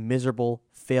was a miserable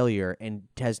failure and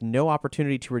has no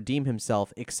opportunity to redeem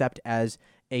himself except as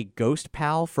a ghost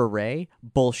pal for Rey,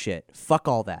 bullshit. Fuck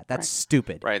all that. That's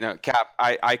stupid. Right. No, Cap,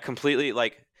 I completely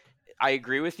I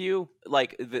agree with you.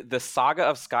 Like the saga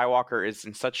of Skywalker is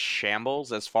in such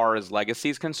shambles as far as legacy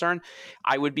is concerned.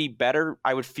 I would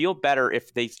feel better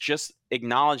if they just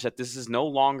acknowledge that this is no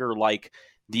longer like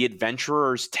the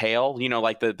adventurer's tale,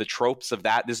 like the tropes of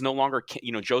that. This is no longer,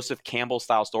 Joseph Campbell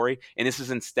style story. And this is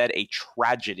instead a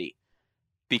tragedy,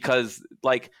 because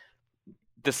like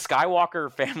the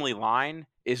Skywalker family line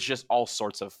is just all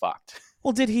sorts of fucked.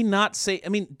 Well, did he not say? I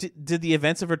mean, did the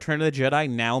events of Return of the Jedi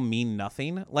now mean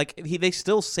nothing? Like they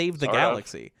still saved the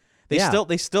galaxy. They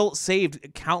still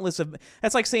saved countless of.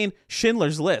 That's like saying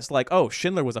Schindler's List. Like, oh,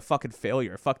 Schindler was a fucking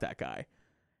failure. Fuck that guy.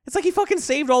 It's like he fucking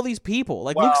saved all these people.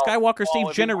 Like Luke Skywalker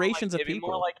saved generations of people. It'd be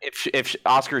more like if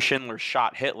Oscar Schindler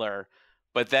shot Hitler,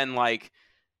 but then like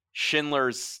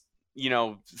Schindler's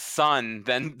son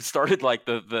then started like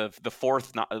the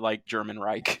fourth like German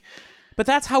Reich. But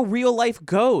that's how real life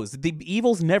goes. The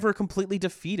evil's never completely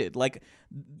defeated. Like,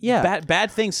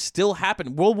 bad things still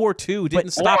happen. World War II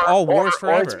didn't stop all wars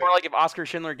forever. Or it's more like if Oscar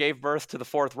Schindler gave birth to the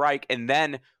Fourth Reich and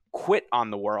then quit on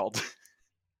the world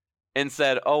and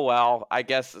said, "Oh well, I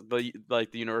guess the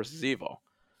universe is evil."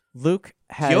 Luke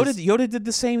has Yoda did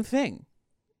the same thing.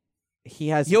 He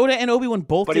has Yoda and Obi-Wan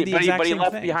both did the exact same thing. But he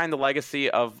left behind the legacy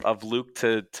of Luke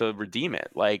to redeem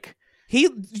it. Like. He's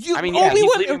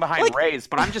leaving behind Rey's,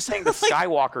 but I'm just saying the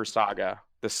Skywalker saga,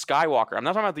 the Skywalker. I'm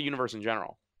not talking about the universe in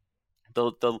general.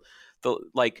 The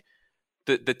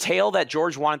tale that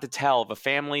George wanted to tell of a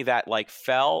family that like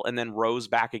fell and then rose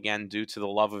back again due to the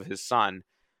love of his son.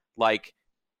 Like,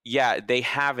 yeah, they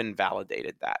have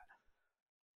invalidated that.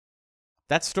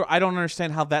 That story. I don't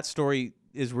understand how that story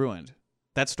is ruined.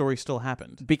 That story still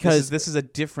happened because this is a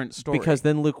different story. Because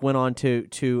then Luke went on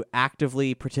to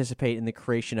actively participate in the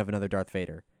creation of another Darth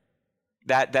Vader.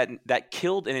 That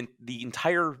killed the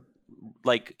entire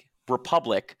like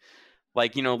Republic,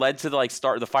 like led to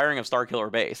the firing of Starkiller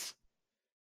Base.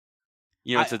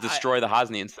 To destroy the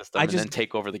Hosnian system and then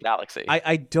take over the galaxy.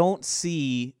 I don't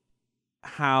see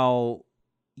how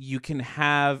you can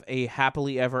have a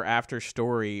happily ever after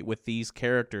story with these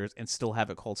characters and still have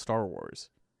it called Star Wars.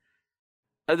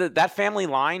 That family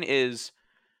line is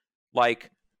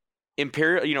like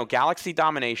imperial, galaxy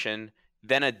domination,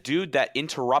 then a dude that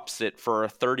interrupts it for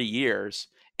 30 years,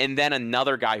 and then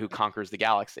another guy who conquers the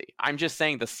galaxy. I'm just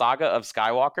saying the saga of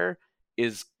Skywalker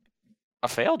is a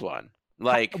failed one.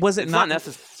 Like, it's not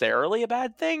necessarily a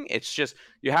bad thing. It's just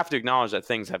you have to acknowledge that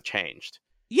things have changed.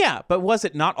 Yeah, but was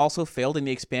it not also failed in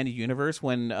the expanded universe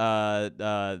when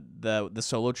the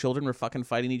Solo children were fucking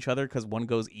fighting each other because one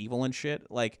goes evil and shit?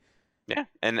 Like. Yeah,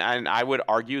 and I would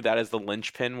argue that is the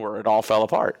linchpin where it all fell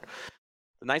apart.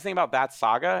 The nice thing about that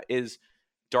saga is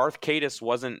Darth Caedus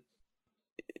wasn't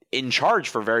in charge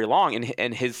for very long,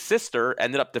 and his sister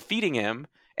ended up defeating him,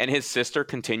 and his sister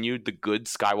continued the good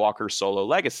Skywalker Solo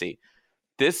legacy.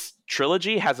 This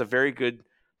trilogy has a very good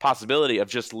possibility of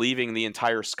just leaving the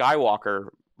entire Skywalker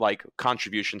like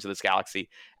contribution to this galaxy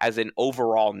as an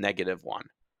overall negative one.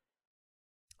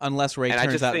 Unless Rey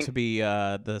turns out to be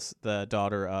the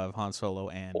daughter of Han Solo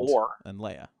and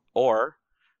Leia. Or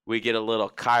we get a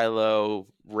little Kylo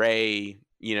Rey,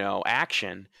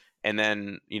 action, and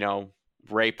then,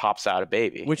 Rey pops out a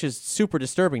baby. Which is super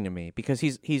disturbing to me because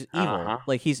he's evil.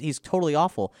 Like he's totally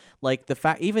awful. Like the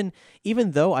fact even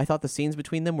though I thought the scenes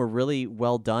between them were really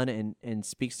well done and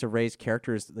speaks to Rey's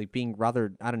character as like being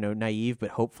rather, I don't know, naive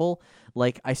but hopeful,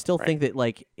 like I still think that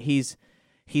like he's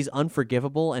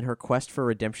unforgivable, and her quest for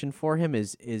redemption for him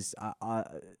is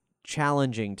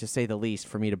challenging to say the least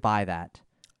for me to buy that.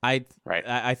 I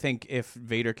think if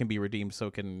Vader can be redeemed, so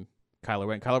can Kylo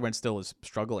Ren. Kylo Ren still is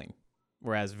struggling,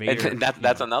 whereas Vader.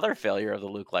 That's another failure of the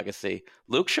Luke legacy.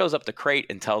 Luke shows up to Crate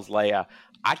and tells Leia,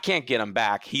 "I can't get him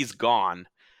back. He's gone."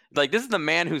 Like, this is the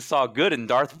man who saw good in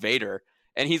Darth Vader.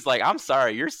 And he's like, "I'm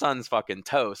sorry, your son's fucking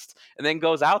toast." And then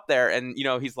goes out there and,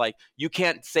 he's like, "You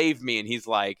can't save me." And he's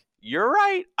like, "You're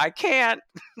right, I can't."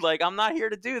 Like, I'm not here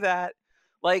to do that.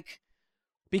 Like,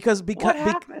 because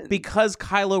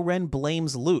Kylo Ren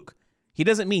blames Luke. He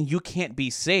doesn't mean you can't be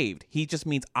saved. He just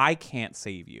means I can't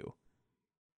save you.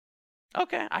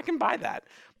 Okay, I can buy that.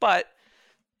 But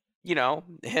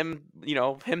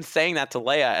him saying that to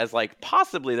Leia as like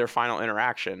possibly their final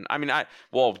interaction. I mean,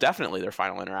 definitely their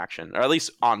final interaction, or at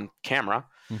least on camera.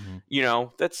 Mm-hmm.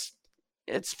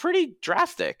 It's pretty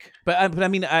drastic. But I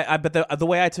mean, but the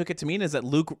way I took it to mean is that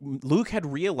Luke had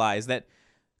realized that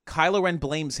Kylo Ren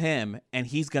blames him, and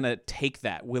he's gonna take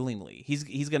that willingly.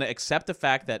 He's gonna accept the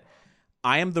fact that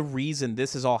I am the reason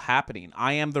this is all happening.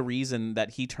 I am the reason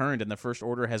that he turned and the First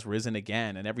Order has risen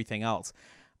again and everything else.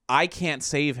 I can't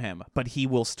save him, but he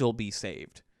will still be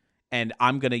saved. And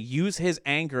I'm going to use his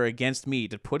anger against me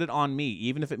to put it on me,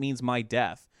 even if it means my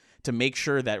death, to make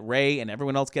sure that Rey and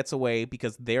everyone else gets away,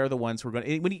 because they're the ones who are going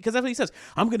to... Because that's what he says.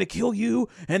 I'm going to kill you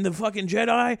and the fucking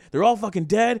Jedi. They're all fucking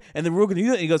dead. And then we're going to do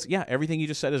that. And he goes, yeah, everything you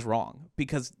just said is wrong.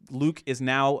 Because Luke is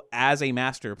now, as a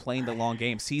master, playing the long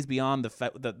game, sees beyond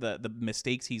the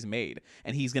mistakes he's made.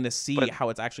 And he's going to see how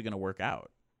it's actually going to work out.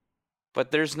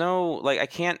 But there's no... Like,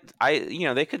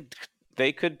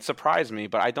 they could surprise me,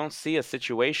 but I don't see a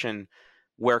situation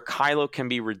where Kylo can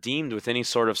be redeemed with any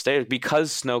sort of state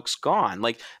because Snoke's gone.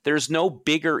 Like, there's no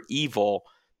bigger evil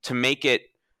to make it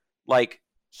like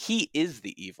he is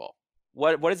the evil.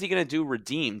 What is he going to do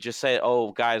redeemed? Just say,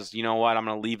 oh, guys, you know what? I'm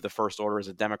going to leave the First Order as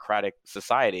a democratic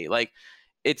society. Like,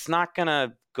 it's not going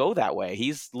to go that way.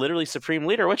 He's literally supreme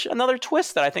leader, which another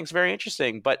twist that I think is very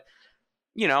interesting. But,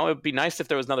 you know, it'd be nice if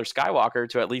there was another Skywalker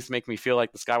to at least make me feel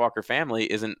like the Skywalker family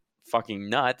isn't fucking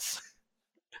nuts.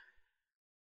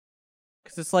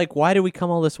 Because it's like, why did we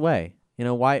come all this way? You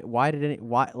know, why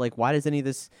does any of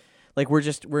this, like,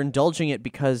 we're indulging it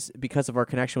because of our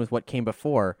connection with what came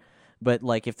before. But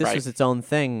like, if this was its own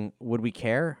thing, would we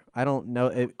care? I don't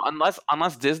know.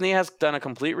 Unless Disney has done a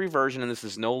complete reversion and this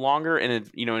is no longer an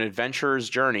adventurer's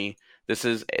journey. This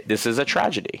is a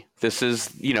tragedy. This is,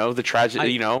 the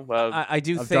tragedy. I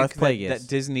do think that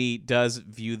Disney does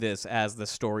view this as the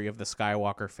story of the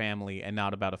Skywalker family and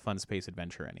not about a fun space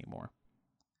adventure anymore.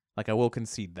 Like, I will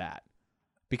concede that,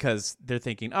 because they're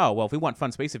thinking, oh well, if we want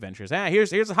fun space adventures,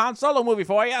 here's a Han Solo movie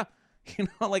for you.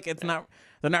 Like, it's not.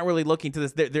 They're not really looking to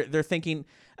this. They're thinking,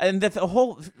 and the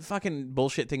whole fucking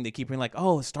bullshit thing they keep being like,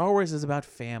 oh, Star Wars is about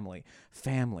family.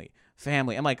 I'm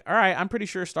like, all right, I'm pretty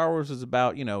sure Star Wars is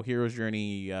about, hero's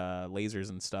journey, lasers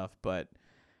and stuff, but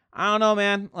I don't know,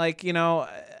 man. Like,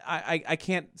 I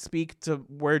can't speak to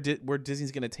where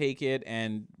Disney's gonna take it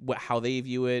and how they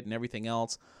view it and everything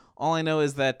else. All I know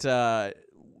is that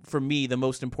for me, the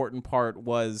most important part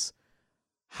was,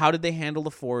 how did they handle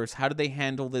the Force? How did they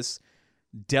handle this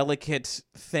delicate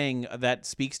thing that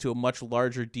speaks to a much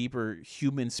larger, deeper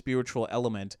human spiritual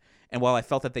element? And while I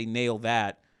felt that they nailed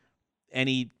that,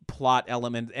 any plot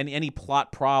element, any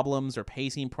plot problems or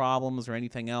pacing problems or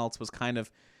anything else was kind of,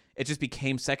 it just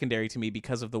became secondary to me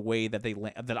because of the way that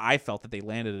that I felt that they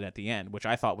landed it at the end, which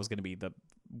I thought was going to be the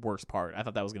worst part. I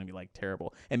thought that was going to be like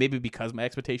terrible, and maybe because my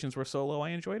expectations were so low,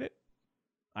 I enjoyed it.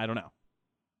 I don't know.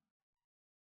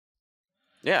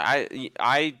 Yeah,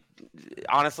 I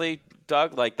honestly,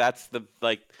 Doug, like, that's the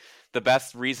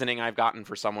best reasoning I've gotten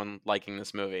for someone liking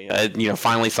this movie.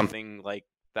 Finally something like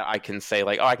that I can say,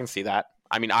 like, oh, I can see that.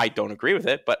 I mean, I don't agree with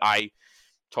it, but I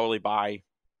totally buy,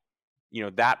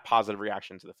 that positive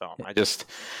reaction to the film.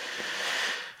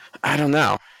 I don't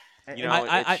know.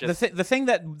 The thing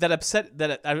that upset,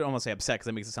 that I don't want to say upset because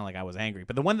that makes it sound like I was angry,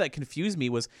 but the one that confused me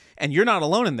was, and you're not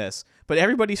alone in this, but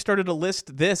everybody started to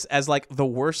list this as like the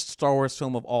worst Star Wars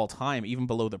film of all time, even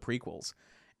below the prequels.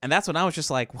 And that's when I was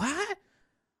just like, what?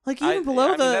 Like, even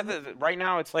below right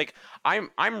now, it's like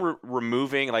I'm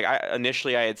removing, like,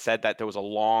 initially I had said that there was a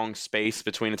long space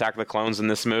between Attack of the Clones and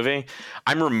this movie.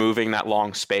 I'm removing that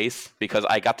long space because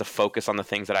I got to focus on the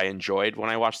things that I enjoyed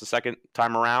when I watched the second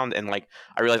time around, and like,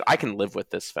 I realized I can live with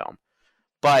this film.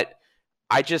 But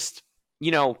I just,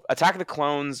 Attack of the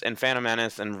Clones and Phantom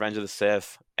Menace and Revenge of the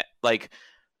Sith, like,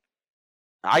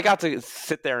 I got to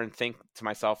sit there and think to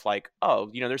myself, like, oh,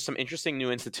 there's some interesting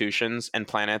new institutions and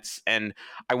planets, and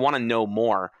I want to know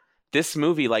more. This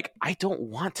movie, like, I don't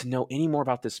want to know any more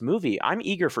about this movie. I'm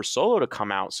eager for Solo to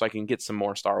come out so I can get some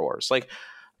more Star Wars. Like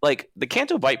the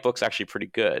Canto Bight book's actually pretty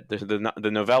good. The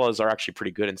novellas are actually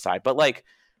pretty good inside. But, like,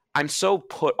 I'm so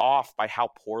put off by how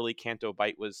poorly Canto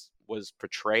Bight was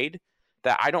portrayed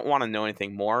that I don't want to know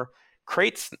anything more.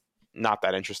 Crate's not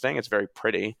that interesting. It's very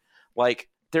pretty. Like,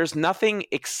 there's nothing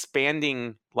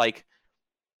expanding. Like,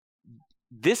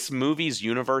 this movie's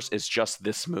universe is just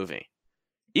this movie.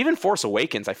 Even Force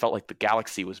Awakens, I felt like the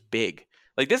galaxy was big.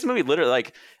 Like, this movie literally,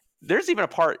 like, there's even a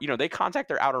part, they contact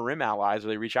their Outer Rim allies, or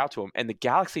they reach out to them, and the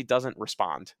galaxy doesn't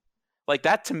respond. Like,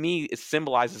 that to me, it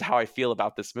symbolizes how I feel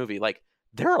about this movie. Like,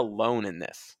 they're alone in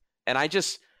this. And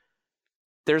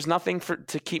there's nothing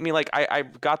to keep me, like, I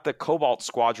got the Cobalt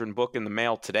Squadron book in the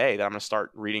mail today that I'm going to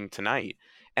start reading tonight.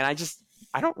 And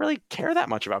I don't really care that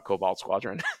much about Cobalt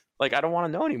Squadron. Like, I don't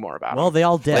want to know any more about it. Well, they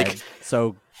all dead. Like,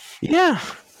 so, yeah.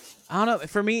 I don't know.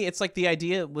 For me, it's like the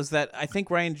idea was that I think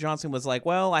Rian Johnson was like,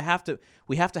 well,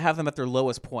 we have to have them at their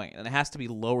lowest point, and it has to be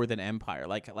lower than Empire.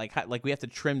 Like we have to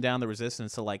trim down the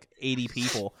Resistance to like 80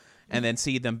 people, and then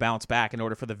see them bounce back in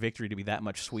order for the victory to be that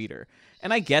much sweeter.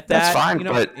 And I get that. That's fine,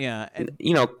 but yeah, and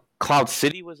Cloud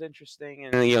City was interesting,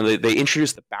 and they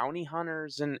introduced the bounty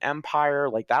hunters in Empire.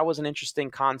 Like that was an interesting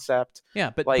concept. Yeah,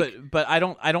 but like, but I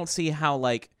don't see how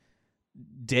like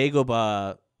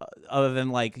Dagobah, other than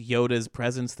like Yoda's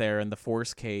presence there in the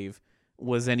Force Cave,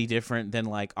 was any different than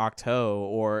like Octo,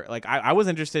 or like I was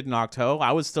interested in Octo.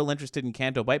 I was still interested in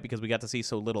Canto Bight because we got to see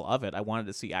so little of it. I wanted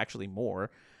to see actually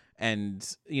more. And,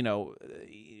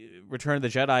 Return of the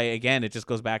Jedi, again, it just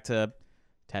goes back to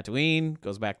Tatooine,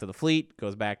 goes back to the fleet,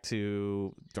 goes back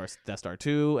to Death Star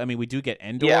 2. I mean, we do get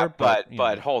Endor. Yeah,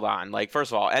 but hold on. Like,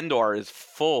 first of all, Endor is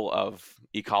full of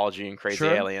ecology and crazy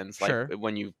aliens. Like,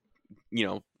 when you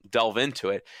delve into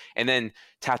it. And then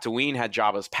Tatooine had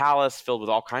Jabba's palace filled with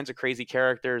all kinds of crazy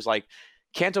characters. Like,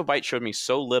 Canto Bight showed me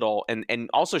so little, and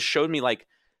also showed me, like,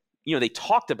 they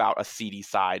talked about a seedy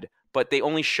side, but they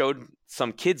only showed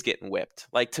some kids getting whipped.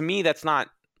 Like, to me, that's not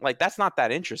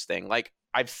that interesting. Like,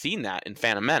 I've seen that in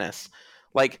Phantom Menace.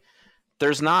 Like,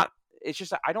 it's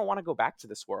just, I don't want to go back to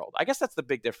this world. I guess that's the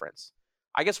big difference.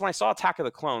 I guess when I saw Attack of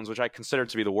the Clones, which I consider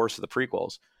to be the worst of the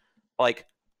prequels, like,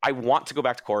 I want to go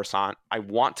back to Coruscant. I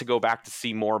want to go back to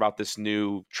see more about this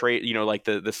new trade, like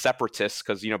the Separatists,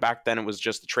 because, back then it was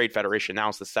just the Trade Federation. Now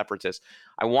it's the Separatists.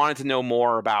 I wanted to know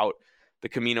more about the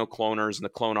Kamino cloners and the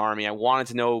clone army. I wanted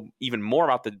to know even more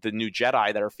about the new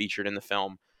Jedi that are featured in the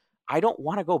film. I don't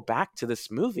want to go back to this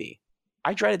movie.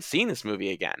 I dreaded seeing this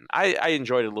movie again. I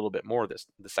enjoyed it a little bit more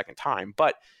the second time,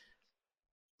 but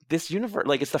this universe,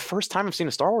 like, it's the first time I've seen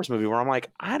a Star Wars movie where I'm like,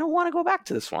 I don't want to go back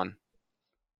to this one.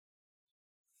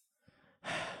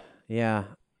 Yeah,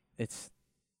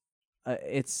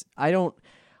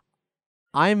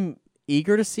 I'm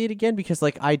eager to see it again because,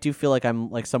 like, I do feel like I'm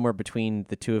like somewhere between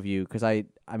the two of you, because I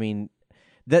mean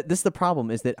this is the problem,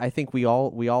 is that I think we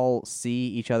all see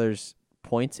each other's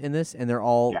points in this, and they're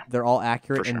all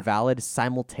accurate and valid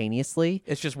simultaneously.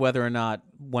 It's just whether or not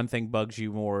one thing bugs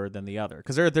you more than the other,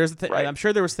 because there's right. I'm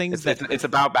sure there was things it's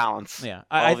about balance. Yeah,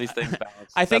 all these things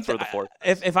balance. I think that's where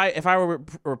if I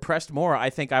were pressed more, I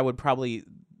think I would probably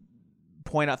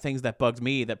point out things that bugged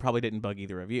me that probably didn't bug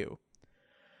either of you.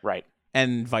 Right.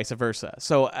 And vice versa.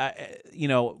 So,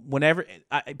 whenever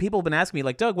people have been asking me,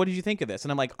 like, Doug, what did you think of this?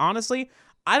 And I'm like, honestly,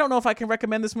 I don't know if I can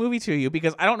recommend this movie to you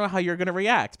because I don't know how you're going to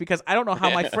react, because I don't know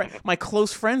how my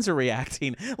close friends are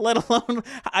reacting, let alone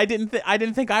I didn't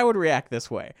think I would react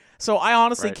this way. So I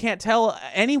honestly can't tell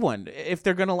anyone if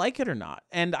they're going to like it or not.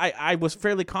 And I was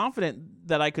fairly confident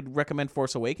that I could recommend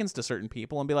Force Awakens to certain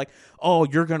people and be like, oh,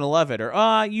 you're going to love it.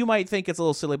 Or, you might think it's a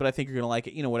little silly, but I think you're going to like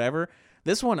it, whatever.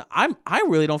 This one, I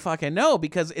really don't fucking know,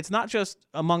 because it's not just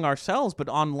among ourselves, but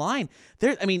online.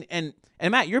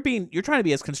 And Matt, you're trying to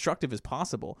be as constructive as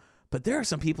possible, but there are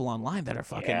some people online that are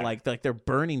fucking like they're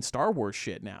burning Star Wars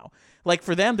shit now. Like,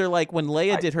 for them, they're like, when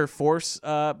Leia did her Force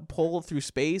pull through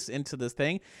space into this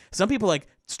thing, some people are like,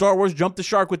 Star Wars jumped the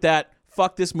shark with that.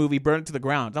 Fuck this movie, burn it to the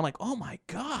ground. I'm like, oh my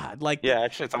god! Like, yeah,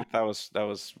 actually, I thought that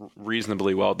was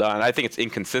reasonably well done. I think it's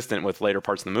inconsistent with later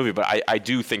parts of the movie, but I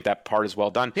do think that part is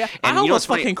well done. Yeah, and I almost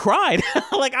fucking cried.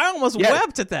 Like, I almost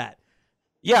wept at that.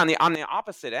 Yeah, on the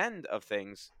opposite end of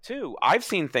things too, I've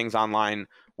seen things online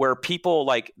where people,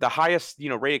 like, the highest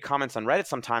rated comments on Reddit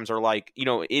sometimes are like,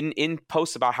 in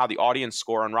posts about how the audience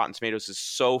score on Rotten Tomatoes is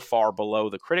so far below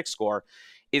the critic score,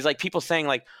 is like people saying,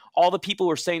 like, all the people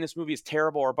who are saying this movie is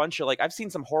terrible are a bunch of, like, I've seen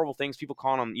some horrible things, people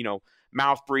calling them,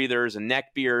 mouth breathers and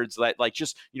neck beards, that, like,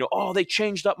 just, oh, they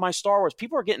changed up my Star Wars.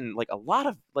 People are getting, like, a lot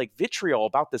of, like, vitriol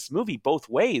about this movie both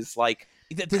ways. Like,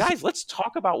 guys, let's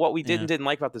talk about what we did and didn't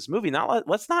like about this movie.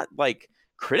 Let's not, like,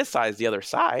 criticize the other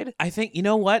side. I think, you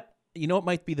know what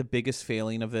might be the biggest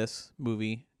failing of this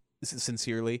movie,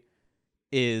 sincerely,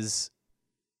 is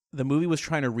the movie was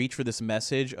trying to reach for this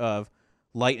message of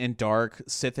light and dark,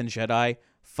 Sith and Jedi.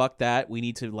 Fuck that. We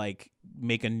need to, like,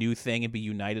 make a new thing and be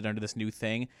united under this new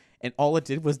thing. And all it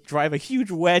did was drive a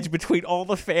huge wedge between all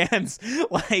the fans,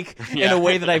 like, in a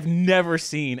way that I've never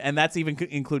seen. And that's even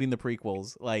including the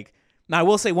prequels. Like, now I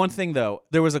will say one thing, though.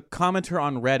 There was a commenter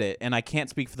on Reddit, and I can't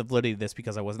speak for the validity of this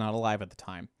because I was not alive at the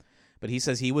time, but he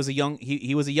says he was a young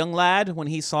lad when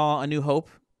he saw A New Hope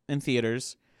in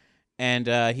theaters,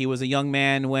 and he was a young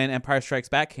man when Empire Strikes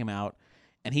Back came out.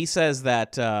 And he says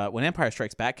that when Empire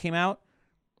Strikes Back came out,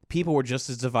 people were just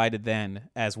as divided then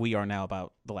as we are now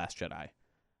about The Last Jedi.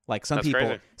 Like, some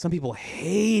people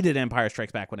hated Empire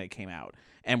Strikes Back when it came out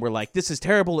and were like, this is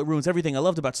terrible. It ruins everything I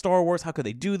loved about Star Wars. How could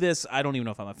they do this? I don't even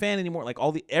know if I'm a fan anymore. Like,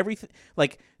 everything,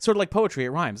 like, sort of like poetry, it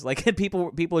rhymes. Like,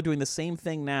 people are doing the same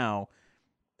thing now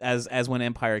as when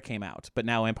Empire came out. But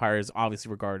now Empire is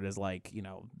obviously regarded as like, you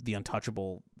know, the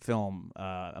untouchable film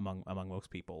among most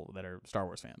people that are Star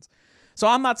Wars fans. So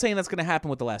I'm not saying that's going to happen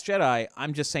with The Last Jedi.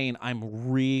 I'm just saying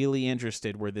I'm really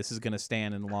interested where this is going to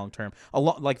stand in the long term.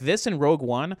 Like this in Rogue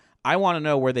One, I want to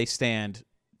know where they stand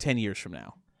 10 years from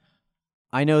now.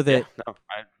 I know that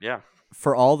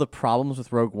for all the problems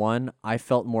with Rogue One, I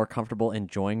felt more comfortable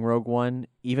enjoying Rogue One,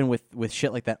 even with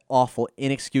shit like that awful,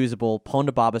 inexcusable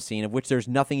Ponda Baba scene, of which there's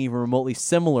nothing even remotely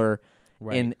similar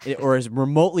or is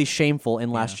remotely shameful in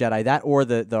Last Jedi. That or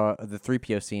the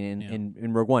 3PO scene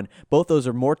in Rogue One. Both those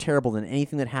are more terrible than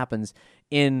anything that happens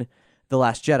in The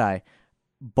Last Jedi.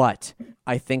 But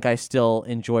I think I still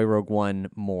enjoy Rogue One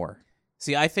more.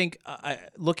 See, I think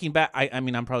looking back, I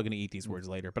mean, I'm probably going to eat these words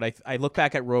later, but I look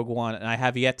back at Rogue One and I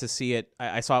have yet to see it.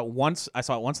 I saw it once. I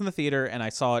saw it once in the theater, and I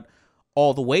saw it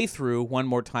all the way through one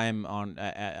more time on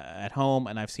at home.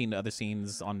 And I've seen other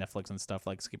scenes on Netflix and stuff,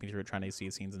 like skipping through it, trying to see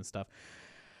scenes and stuff.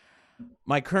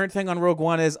 My current thing on Rogue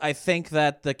One is I think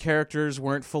that the characters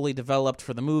weren't fully developed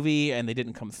for the movie, and they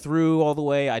didn't come through all the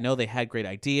way. I know they had great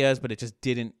ideas, but it just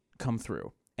didn't come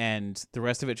through. And the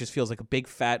rest of it just feels like a big,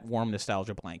 fat, warm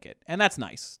nostalgia blanket. And that's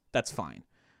nice. That's fine.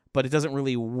 But it doesn't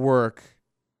really work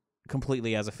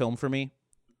completely as a film for me.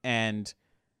 And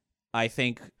I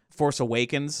think Force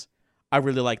Awakens, I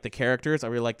really like the characters. I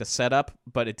really like the setup.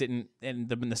 But it didn't, and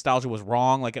the nostalgia was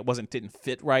wrong. Like, didn't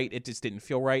fit right. It just didn't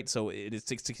feel right. So it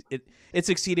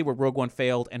succeeded where Rogue One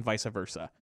failed, and vice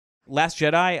versa. Last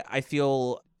Jedi, I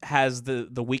feel, has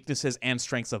the weaknesses and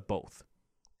strengths of both.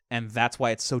 And that's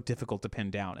why it's so difficult to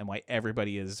pin down and why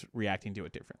everybody is reacting to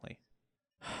it differently.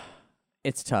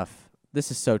 It's tough. This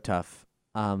is so tough.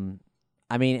 I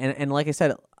mean, and like I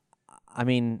said, I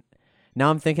mean, now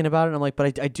I'm thinking about it, and I'm like,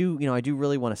 but I do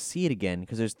really want to see it again,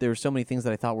 because there were so many things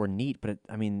that I thought were neat, but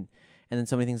and then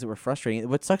so many things that were frustrating.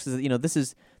 What sucks is that, this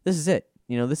is it.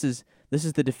 This is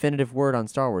the definitive word on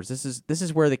Star Wars. This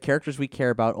is where the characters we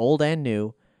care about, old and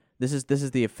new, this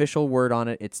is the official word on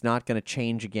it. It's not going to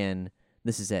change again.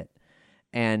 This is it.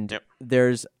 And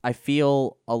I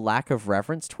feel a lack of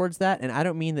reverence towards that. And I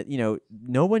don't mean that,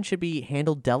 no one should be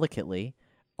handled delicately,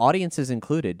 audiences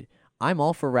included. I'm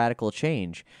all for radical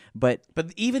change. But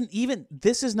even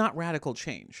this is not radical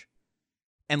change.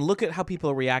 And look at how people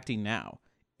are reacting now.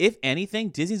 If anything,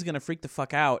 Disney's going to freak the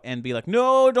fuck out and be like,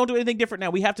 no, don't do anything different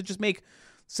now. We have to just make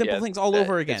simple things all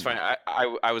over again. It's funny.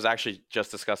 I was actually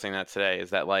just discussing that today, is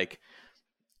that, like,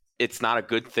 it's not a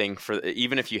good thing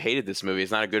even if you hated this movie,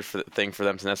 it's not a good thing for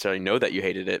them to necessarily know that you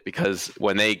hated it, because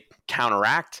when they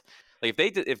counteract, like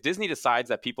if Disney decides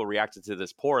that people reacted to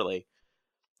this poorly,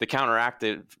 the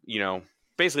counteracted,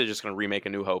 basically just going to remake A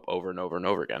New Hope over and over and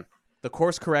over again. The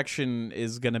course correction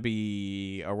is going to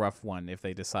be a rough one if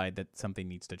they decide that something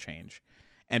needs to change.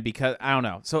 And because, I don't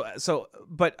know. So,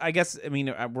 but I guess, I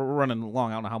mean, we're running along.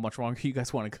 I don't know how much longer you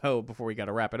guys want to go before we got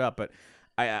to wrap it up, but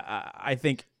I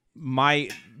think I'm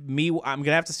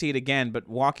gonna have to see it again, but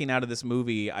walking out of this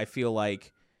movie, I feel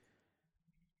like,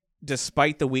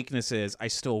 despite the weaknesses, I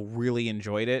still really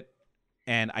enjoyed it,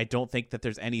 and I don't think that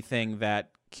there's anything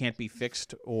that can't be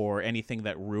fixed or anything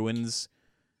that ruins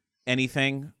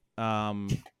anything.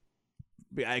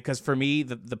 Because for me,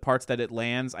 the parts that it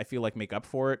lands, I feel like make up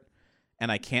for it,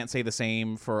 and I can't say the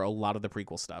same for a lot of the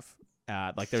prequel stuff.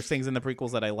 Like, there's things in the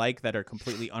prequels that I like that are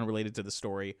completely unrelated to the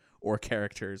story or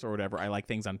characters or whatever. I like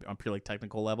things on purely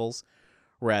technical levels,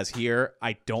 whereas here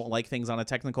I don't like things on a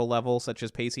technical level, such as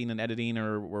pacing and editing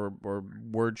or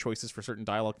word choices for certain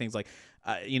dialogue things. Like,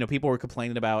 people were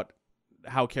complaining about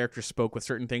how characters spoke with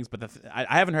certain things, but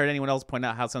I haven't heard anyone else point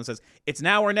out how someone says, "It's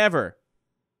now or never."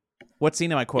 What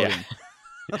scene am I quoting?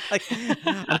 Yeah. Like,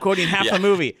 I'm quoting half the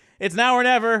movie. It's now or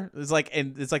never. It's like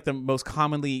the most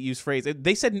commonly used phrase.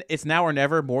 They said it's now or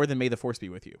never more than "May the Force be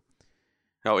with you."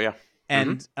 Oh yeah.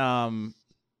 And I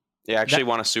actually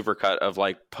want a supercut of,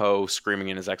 like, Poe screaming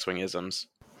in his X-wing isms.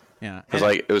 Yeah, because,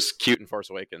 like, it was cute in Force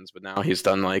Awakens, but now he's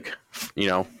done, like,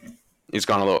 he's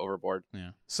gone a little overboard. Yeah.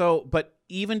 So, but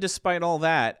even despite all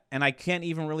that, and I can't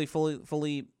even really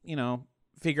fully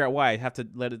figure out why. I have to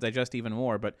let it digest even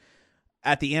more, but.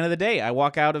 At the end of the day, I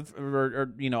walk out of,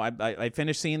 I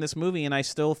finish seeing this movie, and I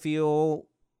still feel,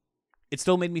 it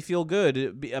still made me feel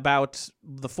good about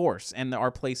the Force and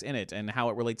our place in it and how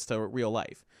it relates to real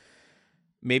life.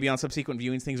 Maybe on subsequent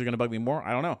viewings, things are going to bug me more.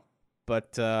 I don't know,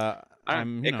 but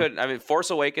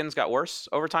Force Awakens got worse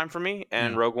over time for me,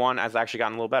 and Rogue One has actually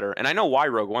gotten a little better. And I know why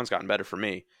Rogue One's gotten better for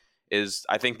me is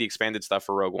I think the expanded stuff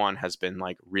for Rogue One has been,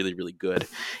 like, really, really good,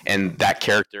 and that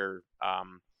character,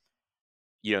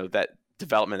 that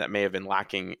development that may have been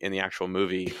lacking in the actual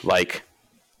movie, like,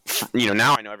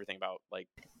 now I know everything about, like,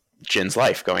 Jin's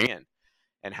life going in,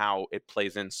 and how it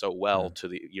plays in so well to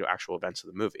the actual events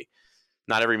of the movie.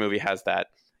 Not every movie has that,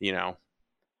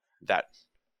 that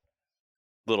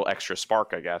little extra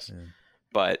spark, I guess. Yeah.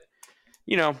 But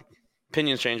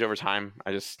opinions change over time.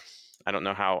 I don't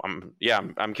know how.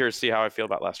 I'm curious to see how I feel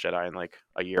about Last Jedi in like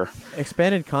a year.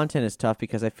 Expanded content is tough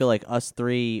because I feel like us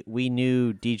three, we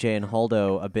knew DJ and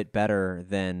Holdo a bit better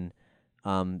than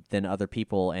other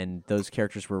people, and those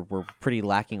characters were pretty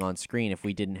lacking on screen if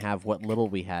we didn't have what little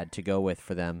we had to go with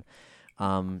for them.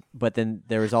 But then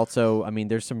there was also,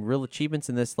 there's some real achievements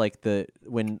in this, like I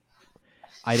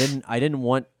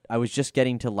was just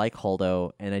getting to like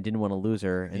Holdo, and I didn't want to lose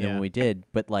her, and then when we did,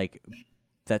 but like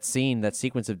that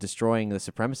sequence of destroying the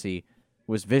Supremacy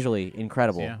was visually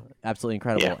incredible, absolutely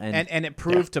incredible, and it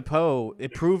proved to Poe,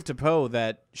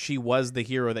 that she was the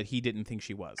hero that he didn't think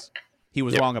she was. He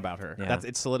was wrong about her. Yeah.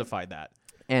 It solidified that.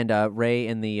 And Rey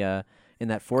in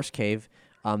that Force cave.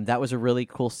 That was a really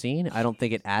cool scene. I don't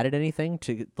think it added anything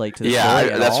to the story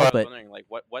at that's all. What I'm wondering. Like,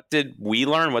 what did we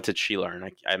learn? What did she learn?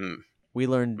 I'm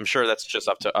sure that's just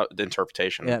up to the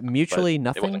interpretation. Yeah, mutually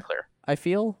nothing. It wasn't clear. I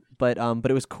feel, but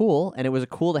it was cool, and it was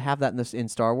cool to have that in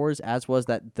Star Wars. As was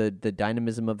that the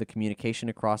dynamism of the communication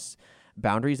across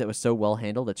boundaries that was so well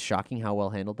handled. It's shocking how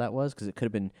well handled that was, because it could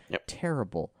have been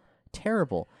terrible.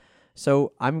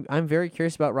 So I'm very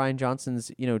curious about Rian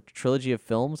Johnson's trilogy of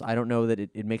films. I don't know that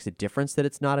it makes a difference that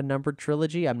it's not a numbered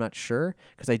trilogy. I'm not sure,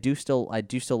 because I do still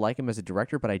like him as a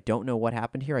director, but I don't know what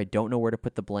happened here. I don't know where to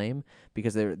put the blame,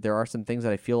 because there are some things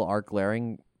that I feel are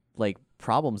glaring like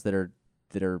problems that are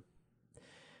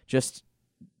just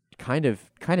kind of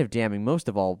damning. Most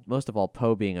of all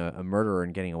Poe being a murderer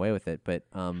and getting away with it, but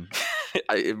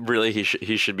really he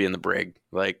should be in the brig.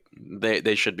 Like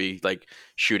they should be like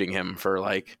shooting him for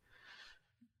like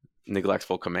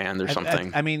neglectful command or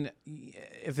something. I mean,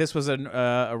 if this was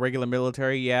a regular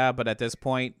military, but at this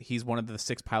point, he's one of the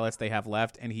 6 pilots they have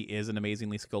left, and he is an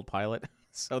amazingly skilled pilot,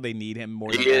 so they need him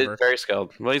more than ever. He is very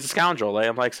skilled. Well, he's a scoundrel.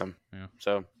 Liam likes him. Yeah.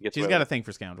 So he's got a thing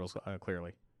for scoundrels,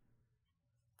 clearly.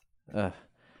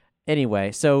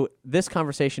 Anyway, so this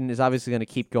conversation is obviously going to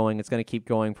keep going. It's going to keep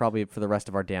going probably for the rest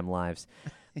of our damn lives.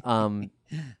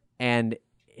 And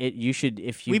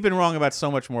we've been wrong about so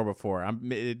much more before.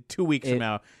 2 weeks from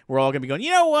now, we're all gonna be going,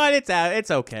 you know what? It's out. It's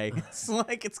okay. It's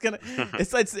like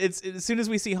it's as soon as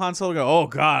we see Han Solo go, oh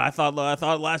god, I thought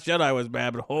Last Jedi was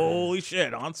bad, but holy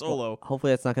shit, Han Solo. Well,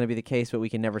 hopefully that's not going to be the case, but we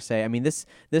can never say. I mean, this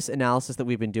analysis that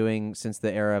we've been doing since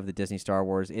the era of the Disney Star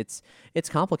Wars, it's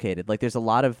complicated. Like there's a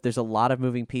lot of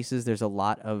moving pieces. There's a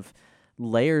lot of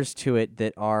layers to it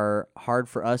that are hard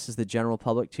for us as the general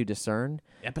public to discern.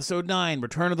 Episode 9,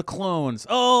 Return of the Clones.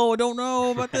 Oh, I don't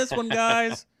know about this one,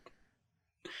 guys.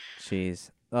 Jeez.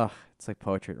 Ugh, it's like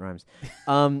poetry. It rhymes.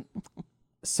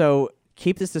 So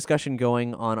keep this discussion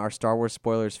going on our Star Wars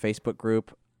Spoilers Facebook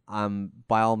group.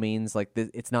 By all means, like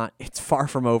it's far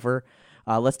from over.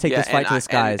 Let's take this fight to the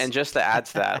skies. And just to add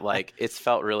to that, like it's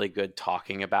felt really good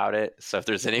talking about it. So if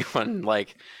there's anyone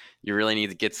like you really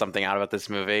need to get something out of this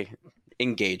movie,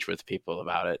 engage with people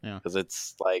about it, because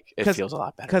it's like it feels a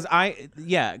lot better. Because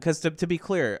to be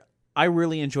clear, I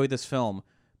really enjoyed this film,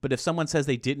 but if someone says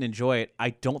they didn't enjoy it,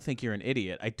 I don't think you're an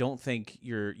idiot. I don't think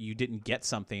you didn't get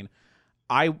something.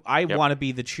 I want to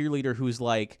be the cheerleader who's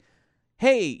like,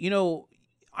 hey,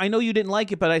 I know you didn't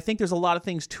like it, but I think there's a lot of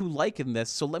things to like in this,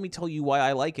 so let me tell you why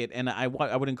I like it, and I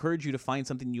would encourage you to find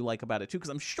something you like about it too, because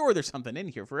I'm sure there's something in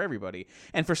here for everybody.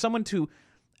 And for someone to,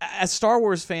 as Star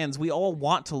Wars fans, we all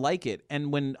want to like it,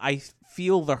 and when I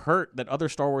feel the hurt that other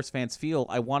Star Wars fans feel,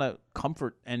 I want to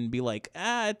comfort and be like,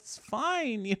 it's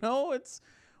fine,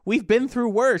 we've been through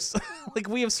worse. Like,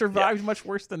 we have survived much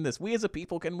worse than this. We as a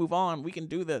people can move on. We can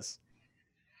do this.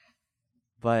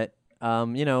 But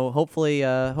hopefully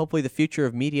the future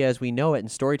of media as we know it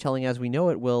and storytelling as we know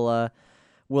it will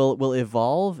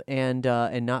evolve and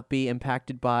not be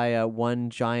impacted by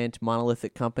one giant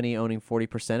monolithic company owning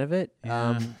 40% of it.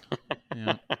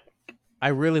 Yeah. I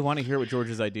really want to hear what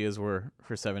George's ideas were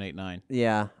for 789.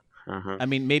 Yeah. Uh-huh. I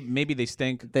mean, maybe they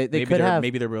stink. They could have.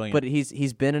 Maybe they're brilliant. But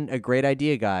he's been a great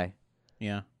idea guy.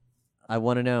 Yeah. I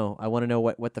want to know.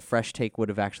 What the fresh take would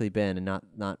have actually been, and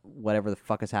not whatever the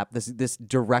fuck has happened. This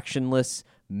directionless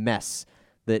mess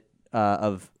that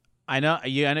of. I know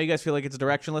you guys feel like it's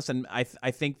directionless, and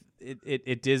I think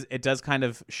it does kind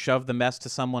of shove the mess to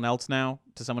someone else now,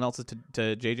 to someone else's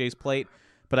to JJ's plate.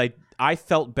 But I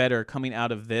felt better coming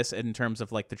out of this in terms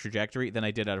of like the trajectory than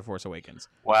I did out of Force Awakens.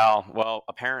 Well,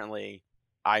 apparently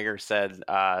Iger said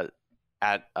at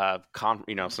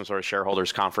some sort of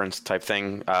shareholders conference type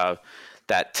thing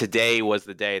that today was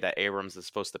the day that Abrams is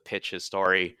supposed to pitch his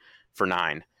story for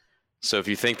 9. So if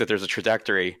you think that there's a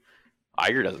trajectory,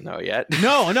 Iger doesn't know yet.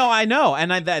 No, I know,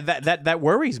 and that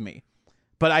worries me.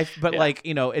 But like,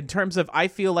 you know, in terms of, I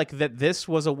feel like that this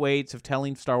was a way of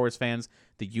telling Star Wars fans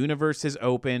the universe is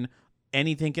open,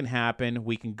 anything can happen,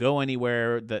 we can go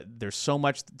anywhere, that there's so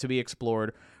much to be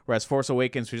explored. Whereas Force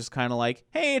Awakens was just kind of like,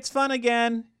 hey, it's fun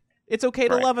again, it's okay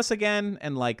to love us again,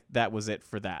 and like that was it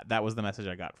for that. That was the message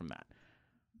I got from that.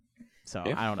 So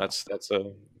I don't know. That's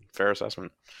a fair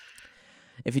assessment.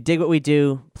 If you dig what we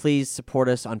do, please support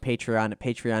us on Patreon at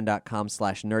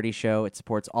patreon.com/nerdyshow. It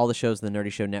supports all the shows in the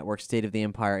Nerdy Show Network, State of the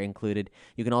Empire included.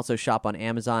 You can also shop on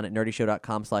Amazon at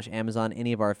nerdyshow.com/Amazon.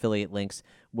 Any of our affiliate links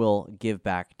will give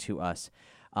back to us.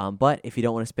 But if you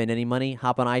don't want to spend any money,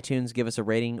 hop on iTunes, give us a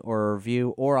rating or a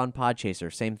review, or on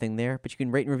Podchaser. Same thing there, but you can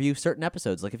rate and review certain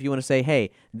episodes. Like if you want to say,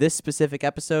 hey, this specific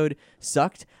episode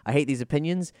sucked, I hate these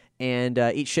opinions, and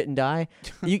eat shit and die,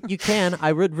 you can.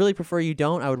 I would really prefer you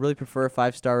don't. I would really prefer a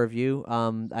 5-star review.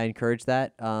 I encourage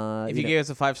that. If you gave us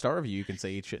a 5-star review, you can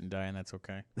say eat shit and die, and that's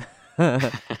okay.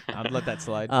 I'd let that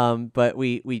slide. But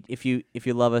if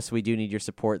you love us, we do need your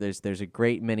support. There's a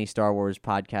great many Star Wars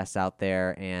podcasts out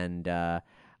there, and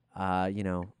you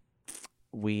know,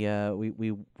 we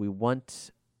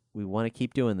want to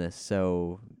keep doing this.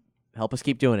 So help us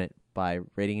keep doing it by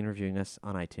rating and reviewing us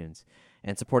on iTunes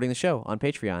and supporting the show on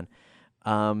Patreon,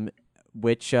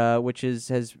 which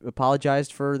has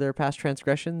apologized for their past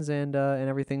transgressions, and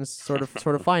everything's sort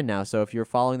of fine now. So if you're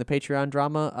following the Patreon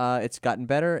drama, it's gotten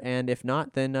better, and if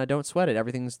not, then don't sweat it.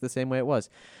 Everything's the same way it was.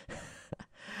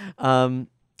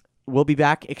 We'll be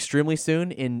back extremely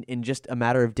soon in just a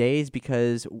matter of days,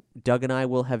 because Doug and I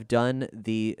will have done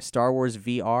the Star Wars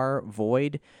VR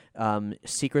Void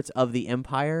Secrets of the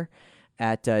Empire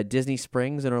at Disney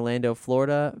Springs in Orlando,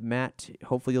 Florida. Matt,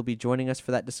 hopefully you'll be joining us for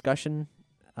that discussion.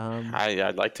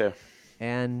 I'd like to.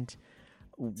 And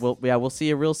we'll see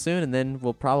you real soon, and then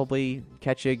we'll probably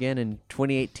catch you again in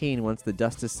 2018 once the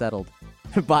dust is settled.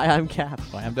 Bye, I'm Cap.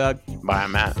 Bye, I'm Doug. Bye,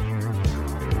 I'm Matt.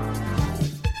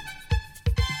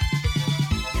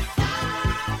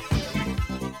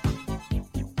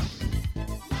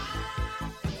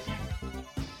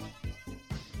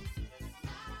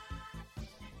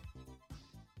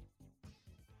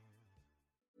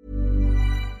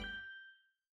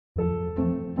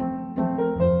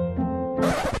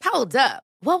 Hold up.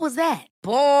 What was that?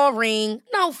 Boring.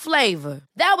 No flavor.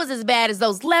 That was as bad as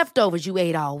those leftovers you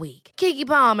ate all week. Keke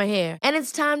Palmer here, and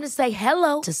it's time to say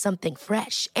hello to something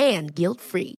fresh and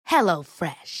guilt-free.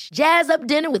 HelloFresh. Jazz up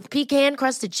dinner with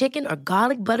pecan-crusted chicken or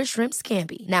garlic butter shrimp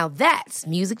scampi. Now that's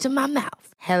music to my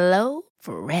mouth.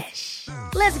 HelloFresh.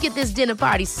 Let's get this dinner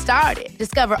party started.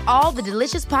 Discover all the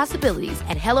delicious possibilities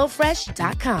at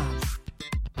HelloFresh.com.